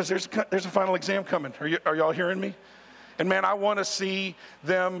 Because there's a final exam coming. Are y'all hearing me? And man, I want to see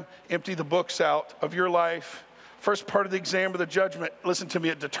them empty the books out of your life. First part of the exam of the judgment, listen to me,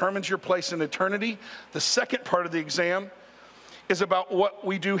 it determines your place in eternity. The second part of the exam is about what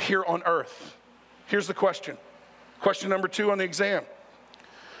we do here on earth. Here's the question. Question number 2 on the exam.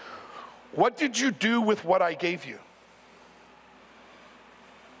 What did you do with what I gave you?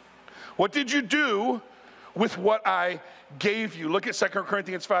 What did you do with what I gave you? Look at 2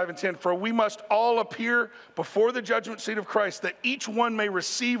 Corinthians 5:10. For we must all appear before the judgment seat of Christ, that each one may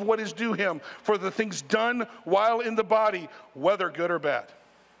receive what is due him for the things done while in the body, whether good or bad.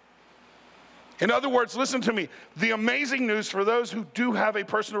 In other words, listen to me. The amazing news for those who do have a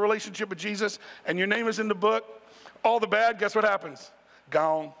personal relationship with Jesus and your name is in the book, all the bad, guess what happens?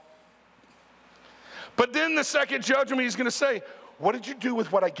 Gone. But then the second judgment, he's going to say, what did you do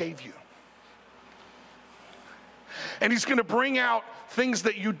with what I gave you? And he's going to bring out things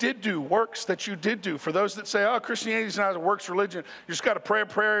that you did do, works that you did do. For those that say, oh, Christianity is not a works religion. You just got to pray a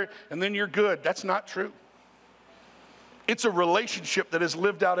prayer and then you're good. That's not true. It's a relationship that is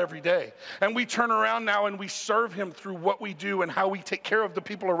lived out every day. And we turn around now and we serve him through what we do and how we take care of the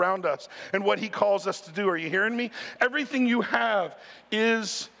people around us and what he calls us to do. Are you hearing me? Everything you have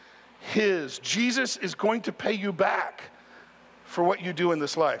is his. Jesus is going to pay you back for what you do in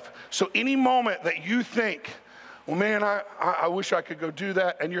this life. So any moment that you think, well, man, I wish I could go do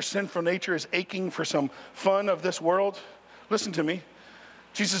that, and your sinful nature is aching for some fun of this world, listen to me.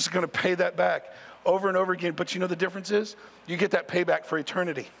 Jesus is going to pay that back over and over again. But you know the difference is? You get that payback for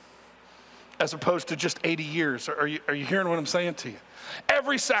eternity as opposed to just 80 years. Are you hearing what I'm saying to you?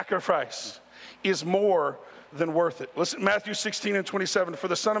 Every sacrifice is more than worth it. Listen, Matthew 16:27. For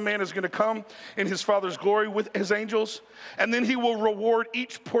the Son of Man is going to come in his Father's glory with his angels, and then he will reward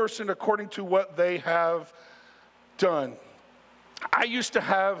each person according to what they have done. I used to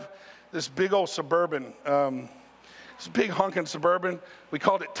have this big old Suburban, this big honking Suburban. We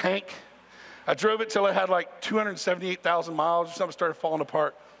called it Tank. I drove it till it had like 278,000 miles or something, started falling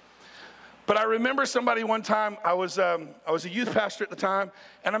apart. But I remember somebody one time, I was a youth pastor at the time,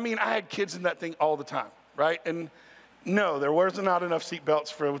 and I mean, I had kids in that thing all the time, right? And no, there was not enough seat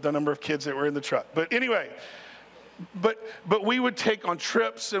belts for the number of kids that were in the truck. But anyway, But we would take on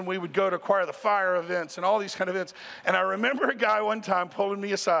trips and we would go to Choir of the Fire events and all these kind of events. And I remember a guy one time pulling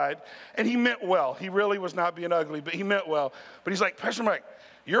me aside, and he meant well. He really was not being ugly, but he meant well. But he's like, Pastor Mike,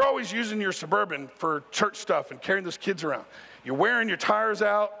 you're always using your Suburban for church stuff and carrying those kids around. You're wearing your tires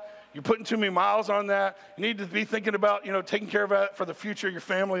out. You're putting too many miles on that. You need to be thinking about, taking care of that for the future of your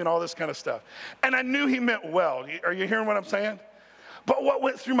family and all this kind of stuff. And I knew he meant well. Are you hearing what I'm saying? But what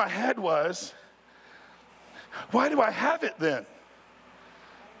went through my head was, why do I have it then?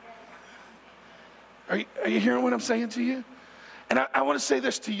 Are you hearing what I'm saying to you? And I want to say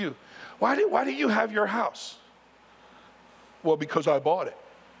this to you. Why do you have your house? Well, because I bought it.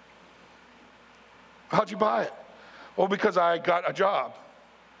 How'd you buy it? Well, because I got a job.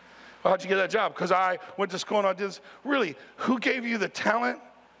 Well, how'd you get that job? Because I went to school and I did this. Really, who gave you the talent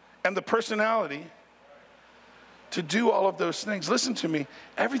and the personality to do all of those things? Listen to me.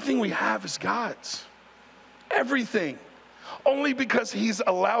 Everything we have is God's. Everything. Only because he's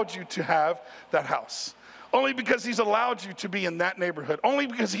allowed you to have that house. Only because he's allowed you to be in that neighborhood. Only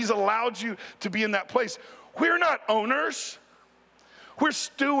because he's allowed you to be in that place. We're not owners. We're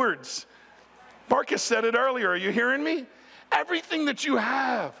stewards. Marcus said it earlier. Are you hearing me? Everything that you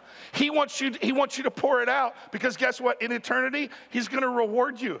have, he wants you to pour it out, because guess what? In eternity, he's going to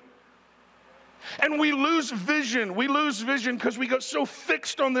reward you. And we lose vision. We lose vision because we get so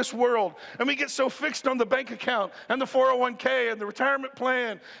fixed on this world, and we get so fixed on the bank account and the 401k and the retirement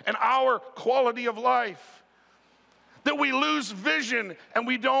plan and our quality of life that we lose vision and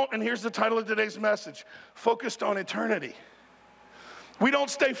we don't, and here's the title of today's message, focused on eternity. We don't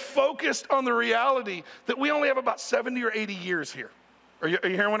stay focused on the reality that we only have about 70 or 80 years here. Are you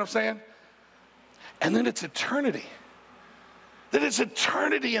hearing what I'm saying? And then it's eternity. That it's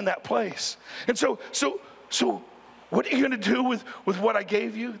eternity in that place. And so what are you going to do with what I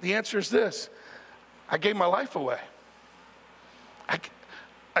gave you? The answer is this. I gave my life away.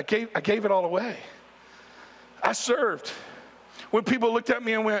 I gave it all away. I served. When people looked at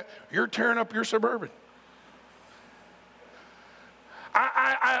me and went, "You're tearing up your Suburban."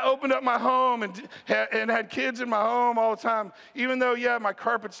 I opened up my home and had kids in my home all the time, even though, yeah, my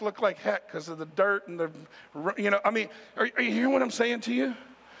carpets look like heck because of the dirt and the, are you hearing what I'm saying to you?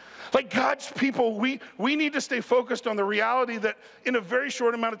 Like God's people, we need to stay focused on the reality that in a very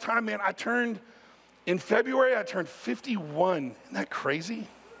short amount of time, man, in February, I turned 51. Isn't that crazy?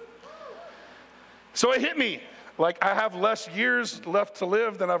 So it hit me, like I have less years left to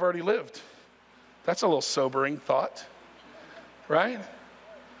live than I've already lived. That's a little sobering thought. Right?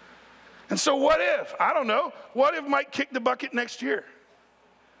 And so what if, I don't know, what if Mike kicked the bucket next year?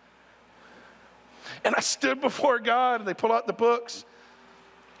 And I stood before God and they pull out the books.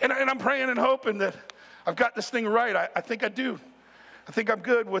 And I'm praying and hoping that I've got this thing right. I think I do. I think I'm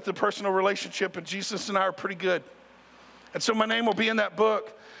good with the personal relationship, and Jesus and I are pretty good. And so my name will be in that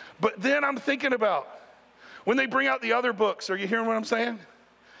book. But then I'm thinking about when they bring out the other books, are you hearing what I'm saying?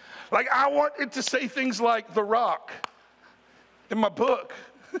 Like I want it to say things like The Rock in my book.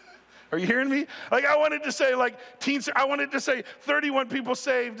 Are you hearing me? Like I wanted to say like I wanted to say 31 people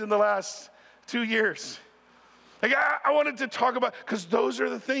saved in the last 2 years. Like I wanted to talk about, because those are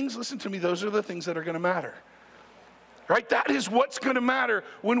the things, listen to me, those are the things that are going to matter. Right? That is what's going to matter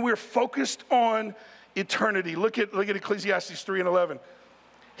when we're focused on eternity. Look at Ecclesiastes 3:11.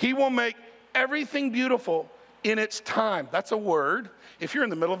 He will make everything beautiful in its time. That's a word if you're in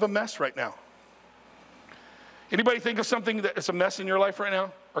the middle of a mess right now. Anybody think of something that's a mess in your life right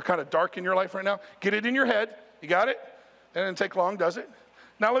now, or kind of dark in your life right now? Get it in your head. You got it? It doesn't take long, does it?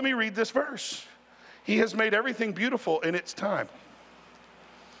 Now let me read this verse. He has made everything beautiful in its time.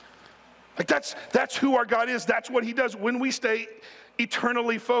 Like that's who our God is. That's what he does when we stay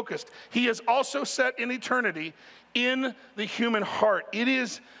eternally focused. He has also set in eternity in the human heart. It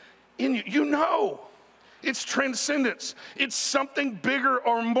is in you. You know. It's transcendence. It's something bigger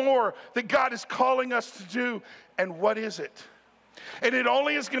or more that God is calling us to do. And what is it? And it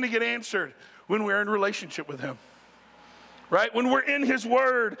only is going to get answered when we're in relationship with him. Right? When we're in his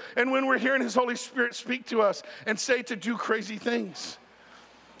word and when we're hearing his Holy Spirit speak to us and say to do crazy things.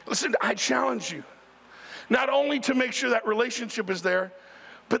 Listen, I challenge you. Not only to make sure that relationship is there,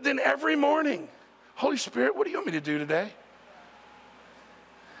 but then every morning, Holy Spirit, what do you want me to do today?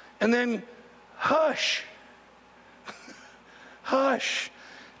 And then hush. Hush.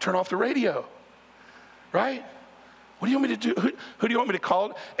 Turn off the radio. Right? What do you want me to do? Who do you want me to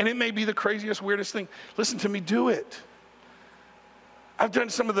call? And it may be the craziest, weirdest thing. Listen to me, do it. I've done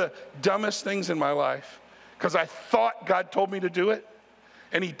some of the dumbest things in my life because I thought God told me to do it,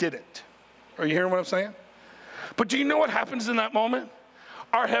 and he didn't. Are you hearing what I'm saying? But do you know what happens in that moment?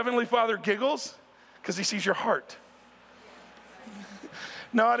 Our Heavenly Father giggles because he sees your heart.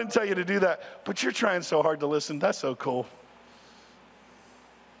 No, I didn't tell you to do that, but you're trying so hard to listen. That's so cool.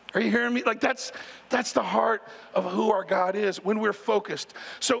 Are you hearing me? Like that's the heart of who our God is when we're focused.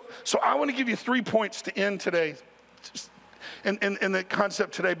 So I want to give you 3 points to end today and the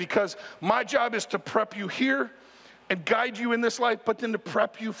concept today, because my job is to prep you here and guide you in this life, but then to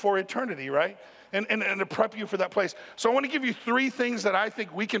prep you for eternity, right? And to prep you for that place. So I want to give you 3 things that I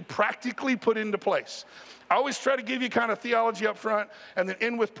think we can practically put into place. I always try to give you kind of theology up front and then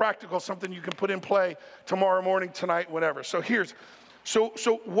end with practical, something you can put in play tomorrow morning, tonight, whatever. So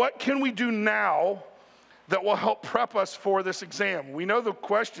what can we do now that will help prep us for this exam? We know the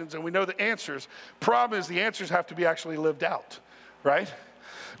questions and we know the answers. Problem is the answers have to be actually lived out, right?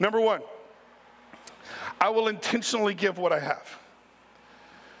 Number 1, I will intentionally give what I have.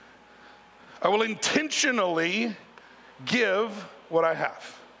 I will intentionally give what I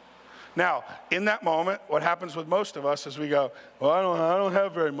have. Now, in that moment, what happens with most of us is we go, well, I don't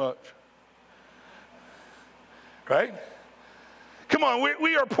have very much. Right? Come on,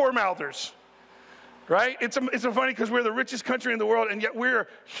 we are poor mouthers. Right? It's a funny because we're the richest country in the world, and yet we're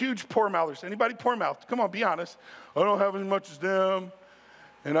huge poor mouthers. Anybody poor mouthed? Come on, be honest. I don't have as much as them,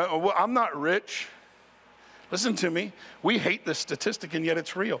 and I'm not rich. Listen to me. We hate this statistic, and yet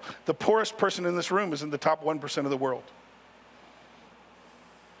it's real. The poorest person in this room is in the top 1% of the world.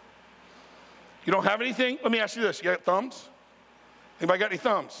 You don't have anything? Let me ask you this. You got thumbs? Anybody got any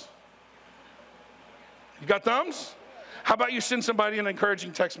thumbs? You got thumbs? How about you send somebody an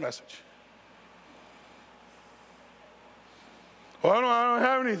encouraging text message? Well, I don't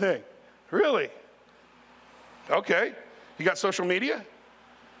have anything. Really? Okay. You got social media?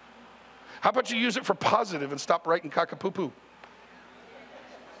 How about you use it for positive and stop writing caca-poo-poo?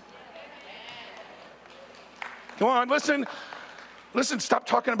 Come on, listen. Listen, stop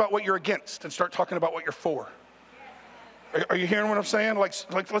talking about what you're against and start talking about what you're for. Are you hearing what I'm saying? Let's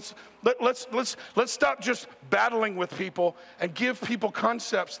stop just battling with people and give people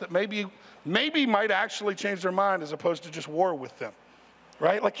concepts that maybe might actually change their mind as opposed to just war with them,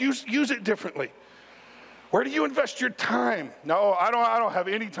 right? Like use it differently. Where do you invest your time? No, I don't have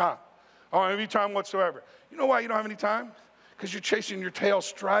any time. I don't have any time whatsoever. You know why you don't have any time? Because you're chasing your tail,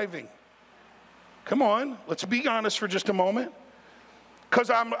 striving. Come on, let's be honest for just a moment. Because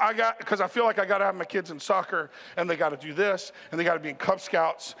I feel like I got to have my kids in soccer, and they got to do this, and they got to be in Cub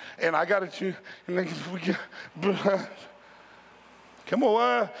Scouts, and I got to do, come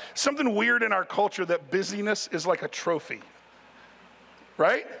on, something weird in our culture that busyness is like a trophy,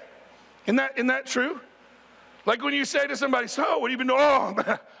 right? Isn't that true? Like when you say to somebody, so what have you been doing? Oh man,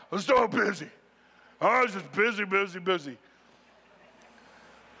 I was so busy. I was just busy.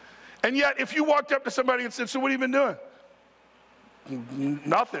 And yet, if you walked up to somebody and said, so what have you been doing?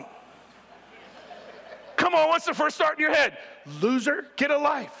 Nothing. Come on, what's the first thought in your head? Loser, get a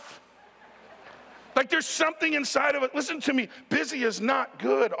life. Like there's something inside of it. Listen to me, busy is not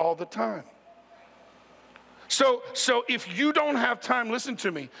good all the time. So if you don't have time, listen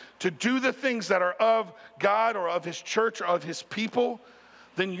to me, to do the things that are of God or of his church or of his people,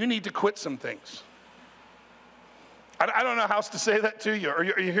 then you need to quit some things. I don't know how else to say that to you. Are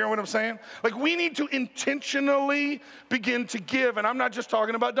you hearing what I'm saying? Like we need to intentionally begin to give. And I'm not just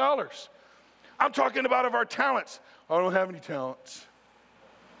talking about dollars. I'm talking about of our talents. I don't have any talents.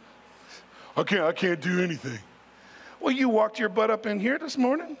 I can't do anything. Well, you walked your butt up in here this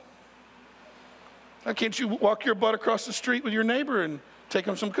morning. Why can't you walk your butt across the street with your neighbor and take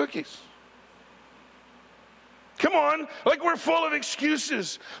him some cookies? Come on, like we're full of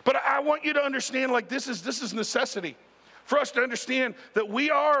excuses. But I want you to understand, like this is necessity. For us to understand that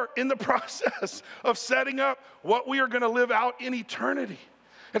we are in the process of setting up what we are going to live out in eternity.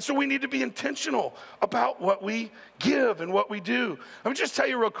 And so we need to be intentional about what we give and what we do. Let me just tell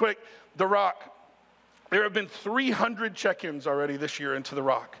you real quick, The Rock. There have been 300 check-ins already this year into The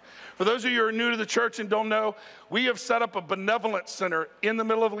Rock. For those of you who are new to the church and don't know, we have set up a benevolence center in the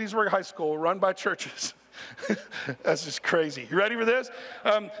middle of Leesburg High School run by churches. That's just crazy. You ready for this?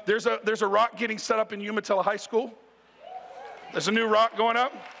 There's a rock getting set up in Umatilla High School. There's a new rock going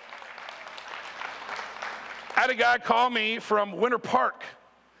up. I had a guy call me from Winter Park,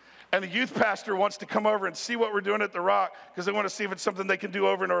 and the youth pastor wants to come over and see what we're doing at the rock because they want to see if it's something they can do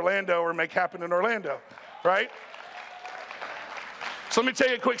over in Orlando or make happen in Orlando, right? So let me tell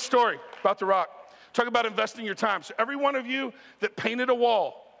you a quick story about the rock. Talk about investing your time. So every one of you that painted a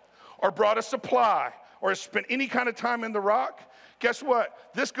wall or brought a supply or has spent any kind of time in the rock, guess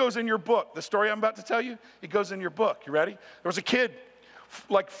what? This goes in your book. The story I'm about to tell you, it goes in your book. You ready? There was a kid,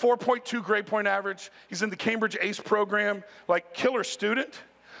 like 4.2 grade point average. He's in the Cambridge ACE program, like killer student.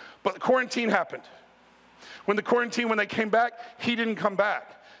 But the quarantine happened. When they came back, he didn't come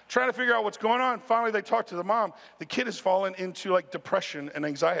back. Trying to figure out what's going on. Finally, they talked to the mom. The kid has fallen into like depression and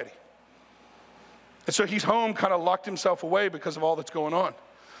anxiety. And so he's home, kind of locked himself away because of all that's going on.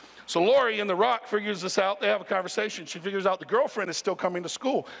 So Lori in the rock figures this out. They have a conversation. She figures out the girlfriend is still coming to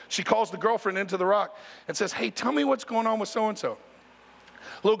school. She calls the girlfriend into the rock and says, hey, tell me what's going on with so-and-so.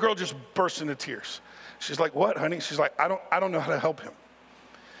 Little girl just bursts into tears. She's like, what, honey? She's like, I don't know how to help him.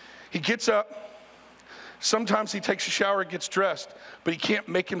 He gets up. Sometimes he takes a shower and gets dressed, but he can't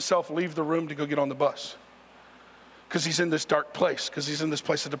make himself leave the room to go get on the bus because he's in this dark place, because he's in this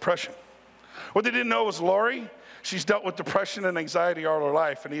place of depression. What they didn't know was Lori, she's dealt with depression and anxiety all her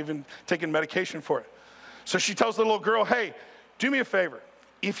life and even taken medication for it. So she tells the little girl, hey, do me a favor.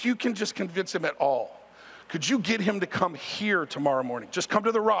 If you can just convince him at all, could you get him to come here tomorrow morning? Just come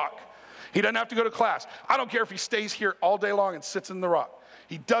to the rock. He doesn't have to go to class. I don't care if he stays here all day long and sits in the rock.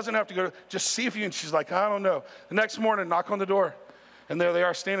 He doesn't have to go, just see if you, and she's like, I don't know. The next morning, knock on the door, and there they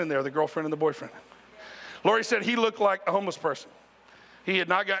are standing there, the girlfriend and the boyfriend. Lori said he looked like a homeless person. He had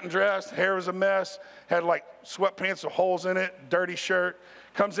not gotten dressed, hair was a mess, had like sweatpants with holes in it, dirty shirt.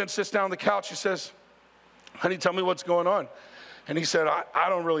 Comes in, sits down on the couch, she says, honey, tell me what's going on. And he said, I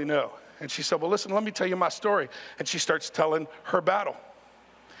don't really know. And she said, well, listen, let me tell you my story. And she starts telling her battle.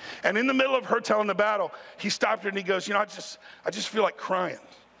 And in the middle of her telling the battle, he stopped her and he goes, you know, I just feel like crying.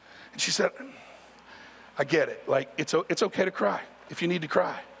 And she said, I get it. Like, it's okay to cry if you need to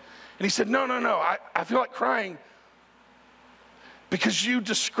cry. And he said, no. I feel like crying because you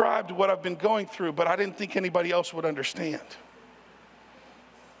described what I've been going through, but I didn't think anybody else would understand.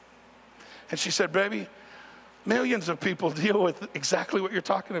 And she said, baby, millions of people deal with exactly what you're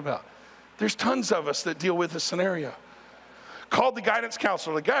talking about. There's tons of us that deal with this scenario. Called the guidance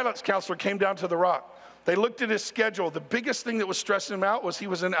counselor. The guidance counselor came down to the Rock. They looked at his schedule. The biggest thing that was stressing him out was he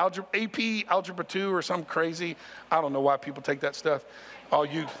was in AP Algebra 2 or some crazy. I don't know why people take that stuff. All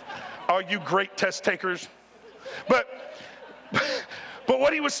you great test takers. But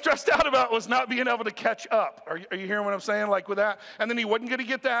what he was stressed out about was not being able to catch up. Are you hearing what I'm saying? Like with that? And then he wasn't going to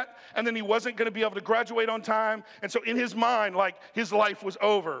get that. And then he wasn't going to be able to graduate on time. And so in his mind, like his life was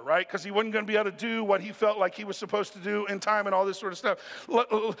over, right? Because he wasn't going to be able to do what he felt like he was supposed to do in time and all this sort of stuff.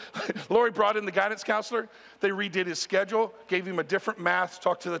 Lori brought in the guidance counselor. They redid his schedule, gave him a different math,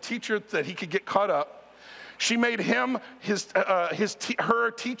 talked to the teacher that he could get caught up. She made him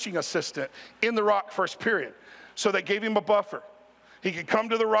her teaching assistant in the Rock first period. So they gave him a buffer. He could come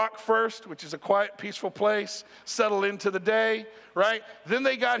to the Rock first, which is a quiet, peaceful place, settle into the day, right? Then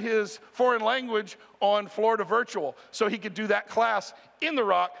they got his foreign language on Florida Virtual, so he could do that class in the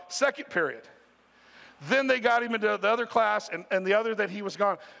Rock, second period. Then they got him into the other class and the other that he was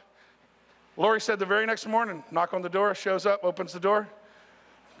gone. Lori said the very next morning, knock on the door, shows up, opens the door,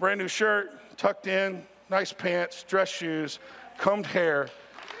 brand new shirt, tucked in, nice pants, dress shoes, combed hair.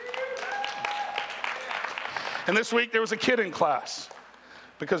 And this week there was a kid in class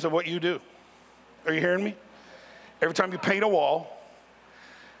because of what you do. Are you hearing me? Every time you paint a wall,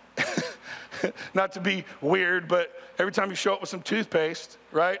 not to be weird, but every time you show up with some toothpaste,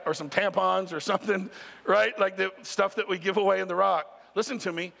 right? Or some tampons or something, right? Like the stuff that we give away in the Rock. Listen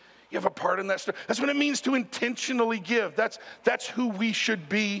to me. You have a part in that stuff. That's what it means to intentionally give. That's who we should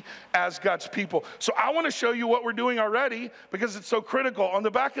be as God's people. So I want to show you what we're doing already because it's so critical on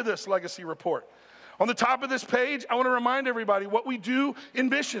the back of this legacy report. On the top of this page, I want to remind everybody what we do in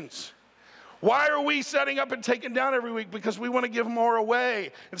missions. Why are we setting up and taking down every week? Because we want to give more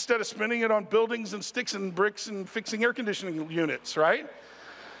away instead of spending it on buildings and sticks and bricks and fixing air conditioning units, right?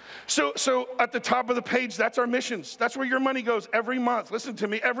 So at the top of the page, that's our missions. That's where your money goes every month. Listen to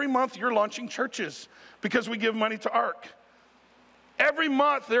me, every month you're launching churches because we give money to ARC. Every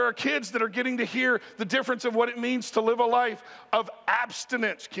month, there are kids that are getting to hear the difference of what it means to live a life of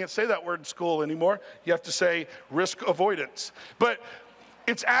abstinence. You can't say that word in school anymore. You have to say risk avoidance. But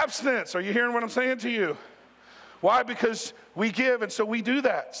it's abstinence. Are you hearing what I'm saying to you? Why? Because we give, and so we do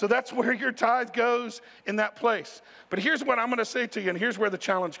that. So that's where your tithe goes in that place. But here's what I'm going to say to you, and here's where the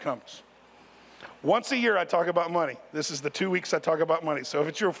challenge comes. Once a year, I talk about money. This is the 2 weeks I talk about money. So if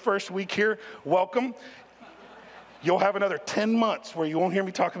it's your first week here, welcome. You'll have another 10 months where you won't hear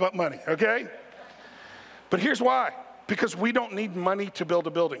me talk about money, okay? But here's why. Because we don't need money to build a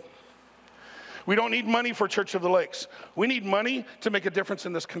building. We don't need money for Church of the Lakes. We need money to make a difference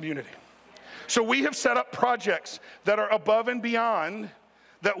in this community. So we have set up projects that are above and beyond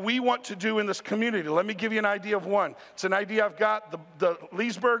that we want to do in this community. Let me give you an idea of one. It's an idea I've got. The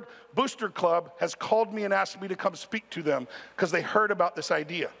Leesburg Booster Club has called me and asked me to come speak to them because they heard about this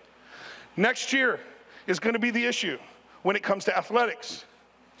idea. Next year is going to be the issue when it comes to athletics.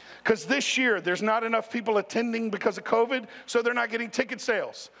 Because this year, there's not enough people attending because of COVID, so they're not getting ticket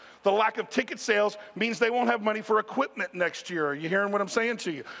sales. The lack of ticket sales means they won't have money for equipment next year. Are you hearing what I'm saying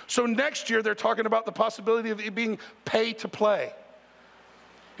to you? So next year, they're talking about the possibility of it being pay to play.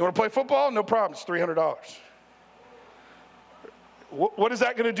 You want to play football? No problem. It's $300. What is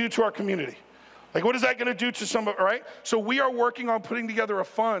that going to do to our community? Like, what is that going to do to some of it, right? So we are working on putting together a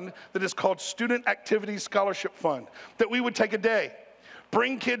fund that is called Student Activity Scholarship Fund, that we would take a day,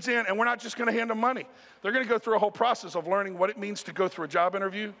 bring kids in, and we're not just going to hand them money. They're going to go through a whole process of learning what it means to go through a job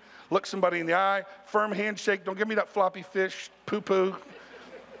interview, look somebody in the eye, firm handshake, don't give me that floppy fish, poo-poo,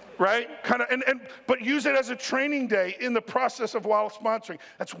 right? But use it as a training day in the process of while sponsoring.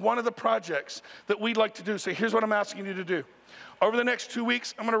 That's one of the projects that we'd like to do. So here's what I'm asking you to do. Over the next 2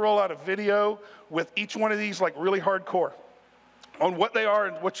 weeks, I'm going to roll out a video with each one of these, like really hardcore, on what they are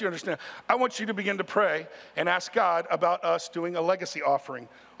and what you understand. I want you to begin to pray and ask God about us doing a legacy offering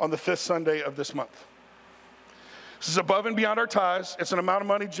on the 5th Sunday of this month. This is above and beyond our tithes. It's an amount of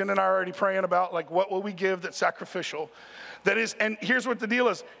money Jen and I are already praying about, like what will we give that's sacrificial. That is, and here's what the deal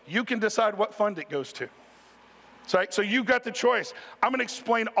is. You can decide what fund it goes to. So you've got the choice. I'm going to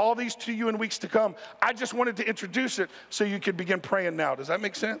explain all these to you in weeks to come. I just wanted to introduce it so you could begin praying now. Does that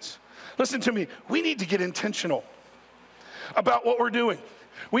make sense? Listen to me. We need to get intentional about what we're doing.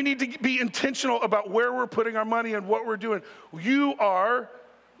 We need to be intentional about where we're putting our money and what we're doing. You are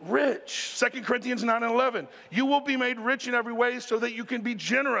rich. 2 Corinthians 9:11. You will be made rich in every way so that you can be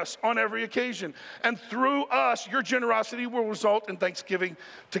generous on every occasion. And through us, your generosity will result in thanksgiving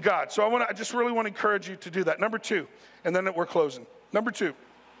to God. So I just really want to encourage you to do that. Number 2, and then we're closing. Number 2,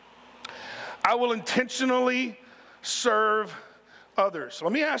 I will intentionally serve others.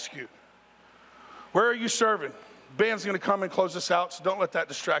 Let me ask you, where are you serving? Band's going to come and close us out, so don't let that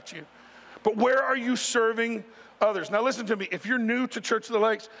distract you. But where are you serving others? Now listen to me. If you're new to Church of the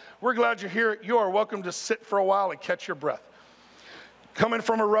Lakes, we're glad you're here. You are welcome to sit for a while and catch your breath. Coming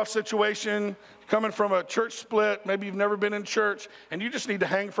from a rough situation, coming from a church split, maybe you've never been in church, and you just need to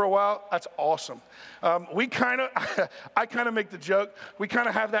hang for a while, that's awesome. I kind of make the joke, we kind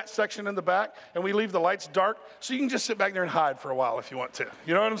of have that section in the back, and we leave the lights dark, so you can just sit back there and hide for a while if you want to.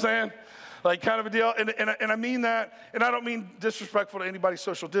 You know what I'm saying? Like kind of a deal, and I mean that, and I don't mean disrespectful to anybody's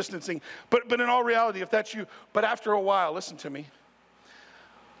social distancing, but in all reality, if that's you, but after a while, listen to me,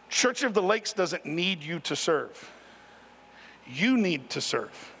 Church of the Lakes doesn't need you to serve. You need to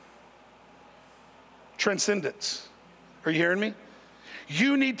serve. Transcendence. Are you hearing me?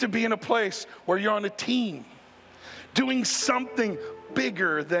 You need to be in a place where you're on a team, doing something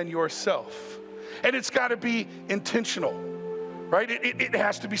bigger than yourself, and it's got to be intentional. Right? It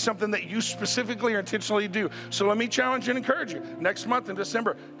has to be something that you specifically or intentionally do. So let me challenge and encourage you. Next month in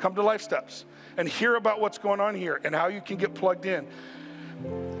December, come to Life Steps and hear about what's going on here and how you can get plugged in.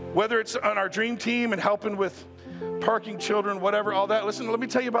 Whether it's on our dream team and helping with parking children, whatever, all that. Listen, let me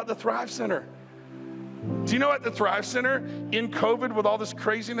tell you about the Thrive Center. Do you know at the Thrive Center, in COVID, with all this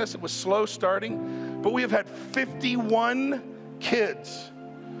craziness, it was slow starting, but we have had 51 kids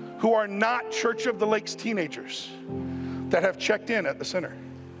who are not Church of the Lakes teenagers that have checked in at the center.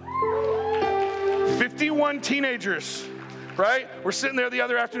 51 teenagers, right? We're sitting there the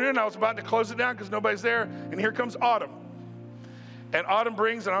other afternoon. I was about to close it down because nobody's there, and here comes Autumn. And Autumn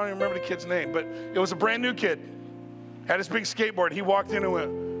brings, and I don't even remember the kid's name, but it was a brand new kid. Had his big skateboard. He walked in and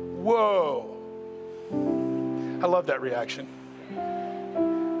went, whoa. I love that reaction.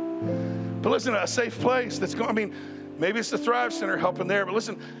 But listen, a safe place that's going, I mean, maybe it's the Thrive Center helping there, but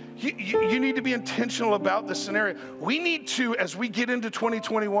listen, you need to be intentional about this scenario. We need to, as we get into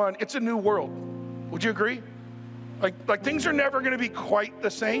 2021, it's a new world. Would you agree? Like things are never going to be quite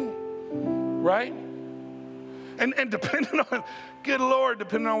the same, right? And depending on, good Lord,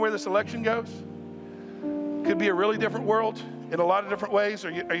 depending on where this election goes, could be a really different world in a lot of different ways.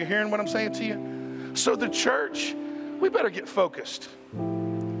 Are you hearing what I'm saying to you? So the church, we better get focused,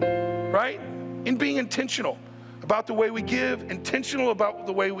 right? In being intentional about the way we give, intentional about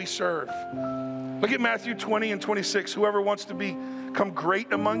the way we serve. Look at Matthew 20 and 26. Whoever wants to become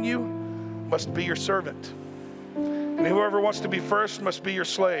great among you must be your servant. And whoever wants to be first must be your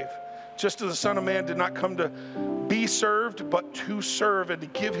slave. Just as the Son of Man did not come to be served, but to serve and to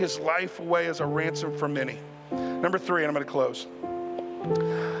give his life away as a ransom for many. Number 3, and I'm going to close.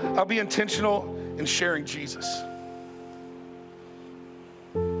 I'll be intentional in sharing Jesus.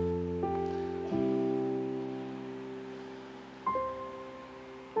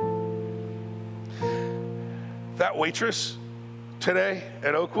 That waitress today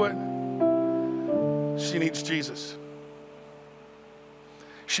at Oakwood, she needs Jesus.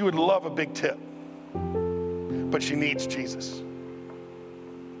 She would love a big tip, but she needs Jesus.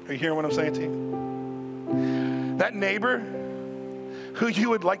 Are you hearing what I'm saying to you? That neighbor who you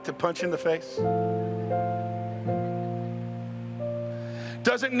would like to punch in the face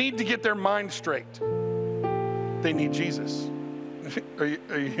doesn't need to get their mind straight. They need Jesus. Are you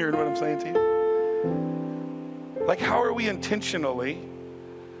hearing what I'm saying to you? Like, how are we intentionally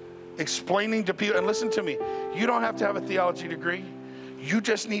explaining to people? And listen to me, you don't have to have a theology degree. You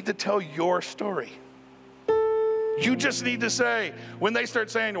just need to tell your story. You just need to say, when they start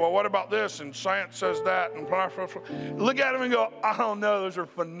saying, well, what about this? And science says that. And blah, blah, blah. Look at them and go, I don't know. Those are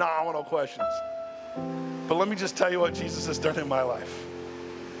phenomenal questions. But let me just tell you what Jesus has done in my life.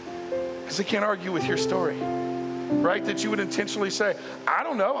 Because they can't argue with your story. Right? That you would intentionally say, I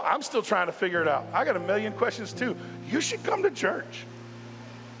don't know. I'm still trying to figure it out. I got a million questions too. You should come to church.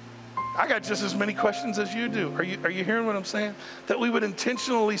 I got just as many questions as you do. Are you hearing what I'm saying? That we would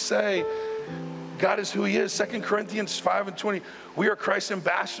intentionally say, God is who he is. 2 Corinthians 5 and 20. We are Christ's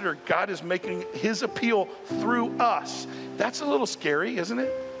ambassador. God is making his appeal through us. That's a little scary, isn't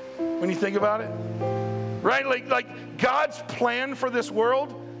it? When you think about it. Right? Like God's plan for this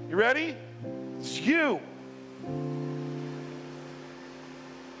world, you ready? It's you.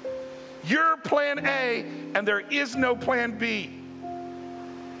 You're plan A, and there is no plan B.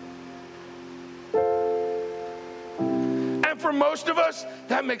 And for most of us,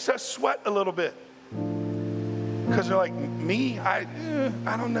 that makes us sweat a little bit. Because they're like, me? I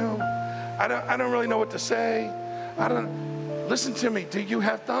don't know. I don't really know what to say. Listen to me. Do you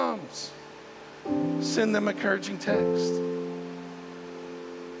have thumbs? Send them encouraging text.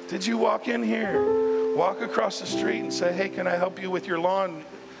 Did you walk in here, walk across the street and say, hey, can I help you with your lawn?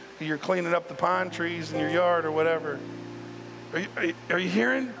 You're cleaning up the pine trees in your yard or whatever. Are you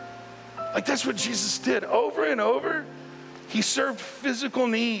hearing? Like, that's what Jesus did over and over. He served physical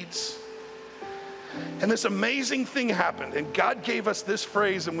needs. And this amazing thing happened. And God gave us this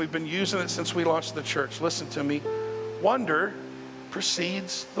phrase, and we've been using it since we launched the church. Listen to me. Wonder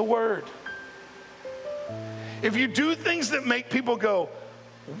precedes the word. If you do things that make people go,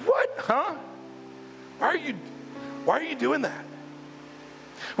 what, huh? Why are you doing that?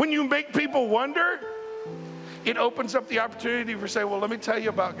 When you make people wonder, it opens up the opportunity for say, well, let me tell you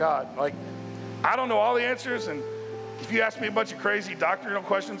about God. Like, I don't know all the answers, and if you ask me a bunch of crazy doctrinal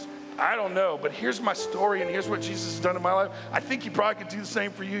questions, I don't know, but here's my story and here's what Jesus has done in my life. I think he probably could do the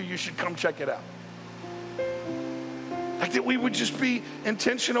same for you. You should come check it out. Like that we would just be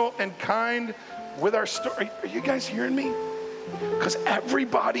intentional and kind with our story. Are you guys hearing me? Because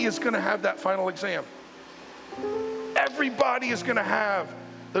everybody is going to have that final exam. Everybody is going to have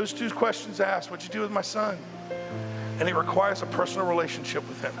those two questions asked. What'd you do with my son? And it requires a personal relationship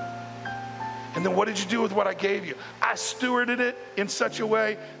with him. And then what did you do with what I gave you? I stewarded it in such a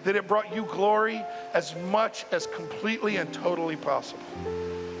way that it brought you glory as much as completely and totally possible.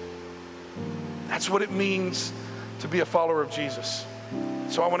 That's what it means to be a follower of Jesus.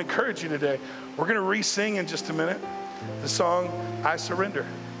 So I want to encourage you today. We're going to re-sing in just a minute the song, I Surrender.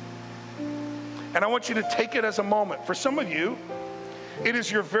 And I want you to take it as a moment. For some of you, it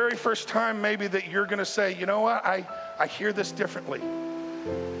is your very first time maybe that you're going to say, you know what, I hear this differently.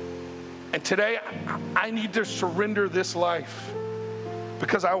 And today, I need to surrender this life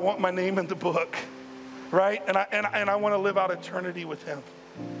because I want my name in the book, right? And I want to live out eternity with him.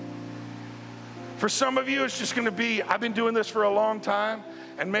 For some of you, it's just going to be, I've been doing this for a long time,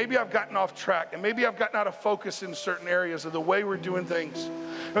 and maybe I've gotten off track, and maybe I've gotten out of focus in certain areas of the way we're doing things,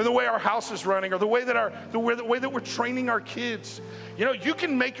 or the way our house is running, or the way that we're training our kids. You know, you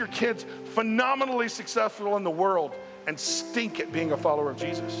can make your kids phenomenally successful in the world and stink at being a follower of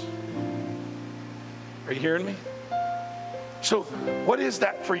Jesus. Are you hearing me? So what is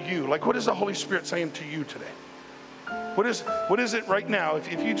that for you? Like, what is the Holy Spirit saying to you today? What is it right now?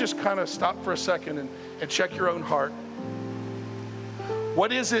 If you just kind of stop for a second and check your own heart,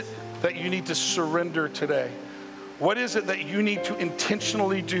 what is it that you need to surrender today? What is it that you need to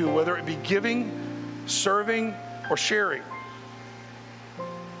intentionally do, whether it be giving, serving, or sharing,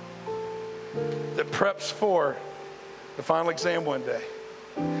 that preps for the final exam one day?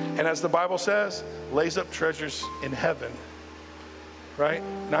 And as the Bible says, lays up treasures in heaven, right?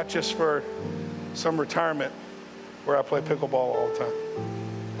 Not just for some retirement where I play pickleball all the time,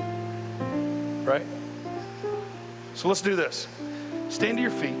 right? So let's do this. Stand to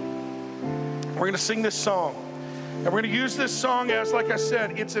your feet. We're going to sing this song. And we're going to use this song as, like I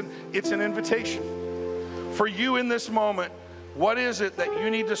said, it's an invitation. For you in this moment, what is it that you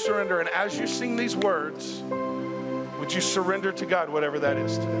need to surrender? And as you sing these words, would you surrender to God whatever that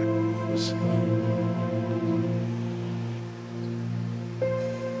is today?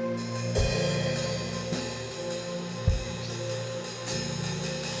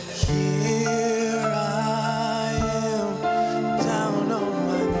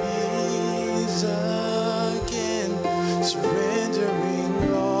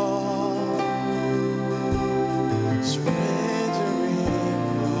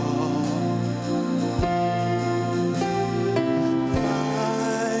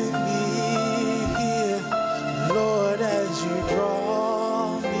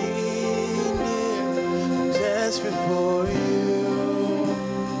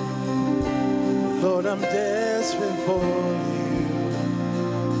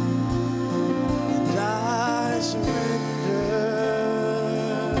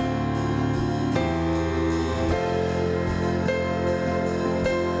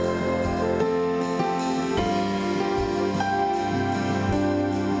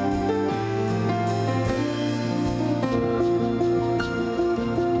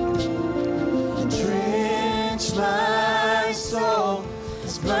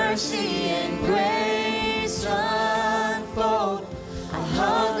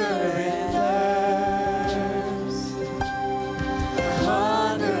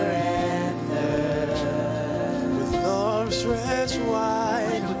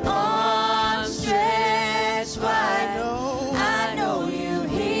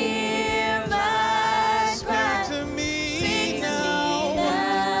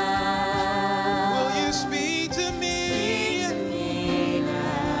 To me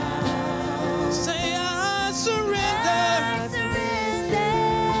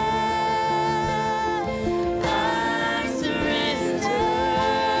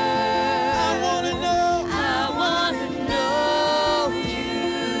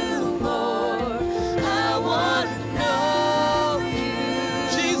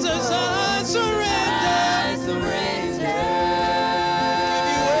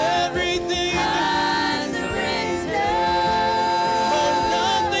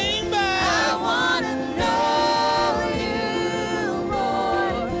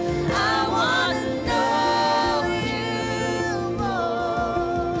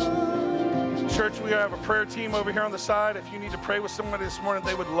Church, we have a prayer team over here on the side. If you need to pray with somebody this morning,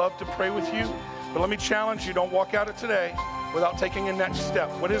 they would love to pray with you. But let me challenge you, don't walk out of today without taking a next step.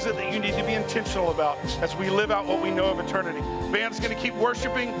 What is it that you need to be intentional about as we live out what we know of eternity? Band's going to keep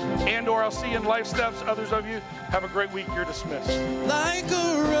worshiping, and/or I'll see you in Life Steps. Others of you, have a great week. You're dismissed. Like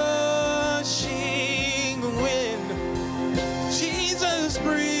a rushing wind, Jesus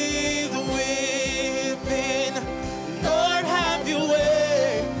breathes.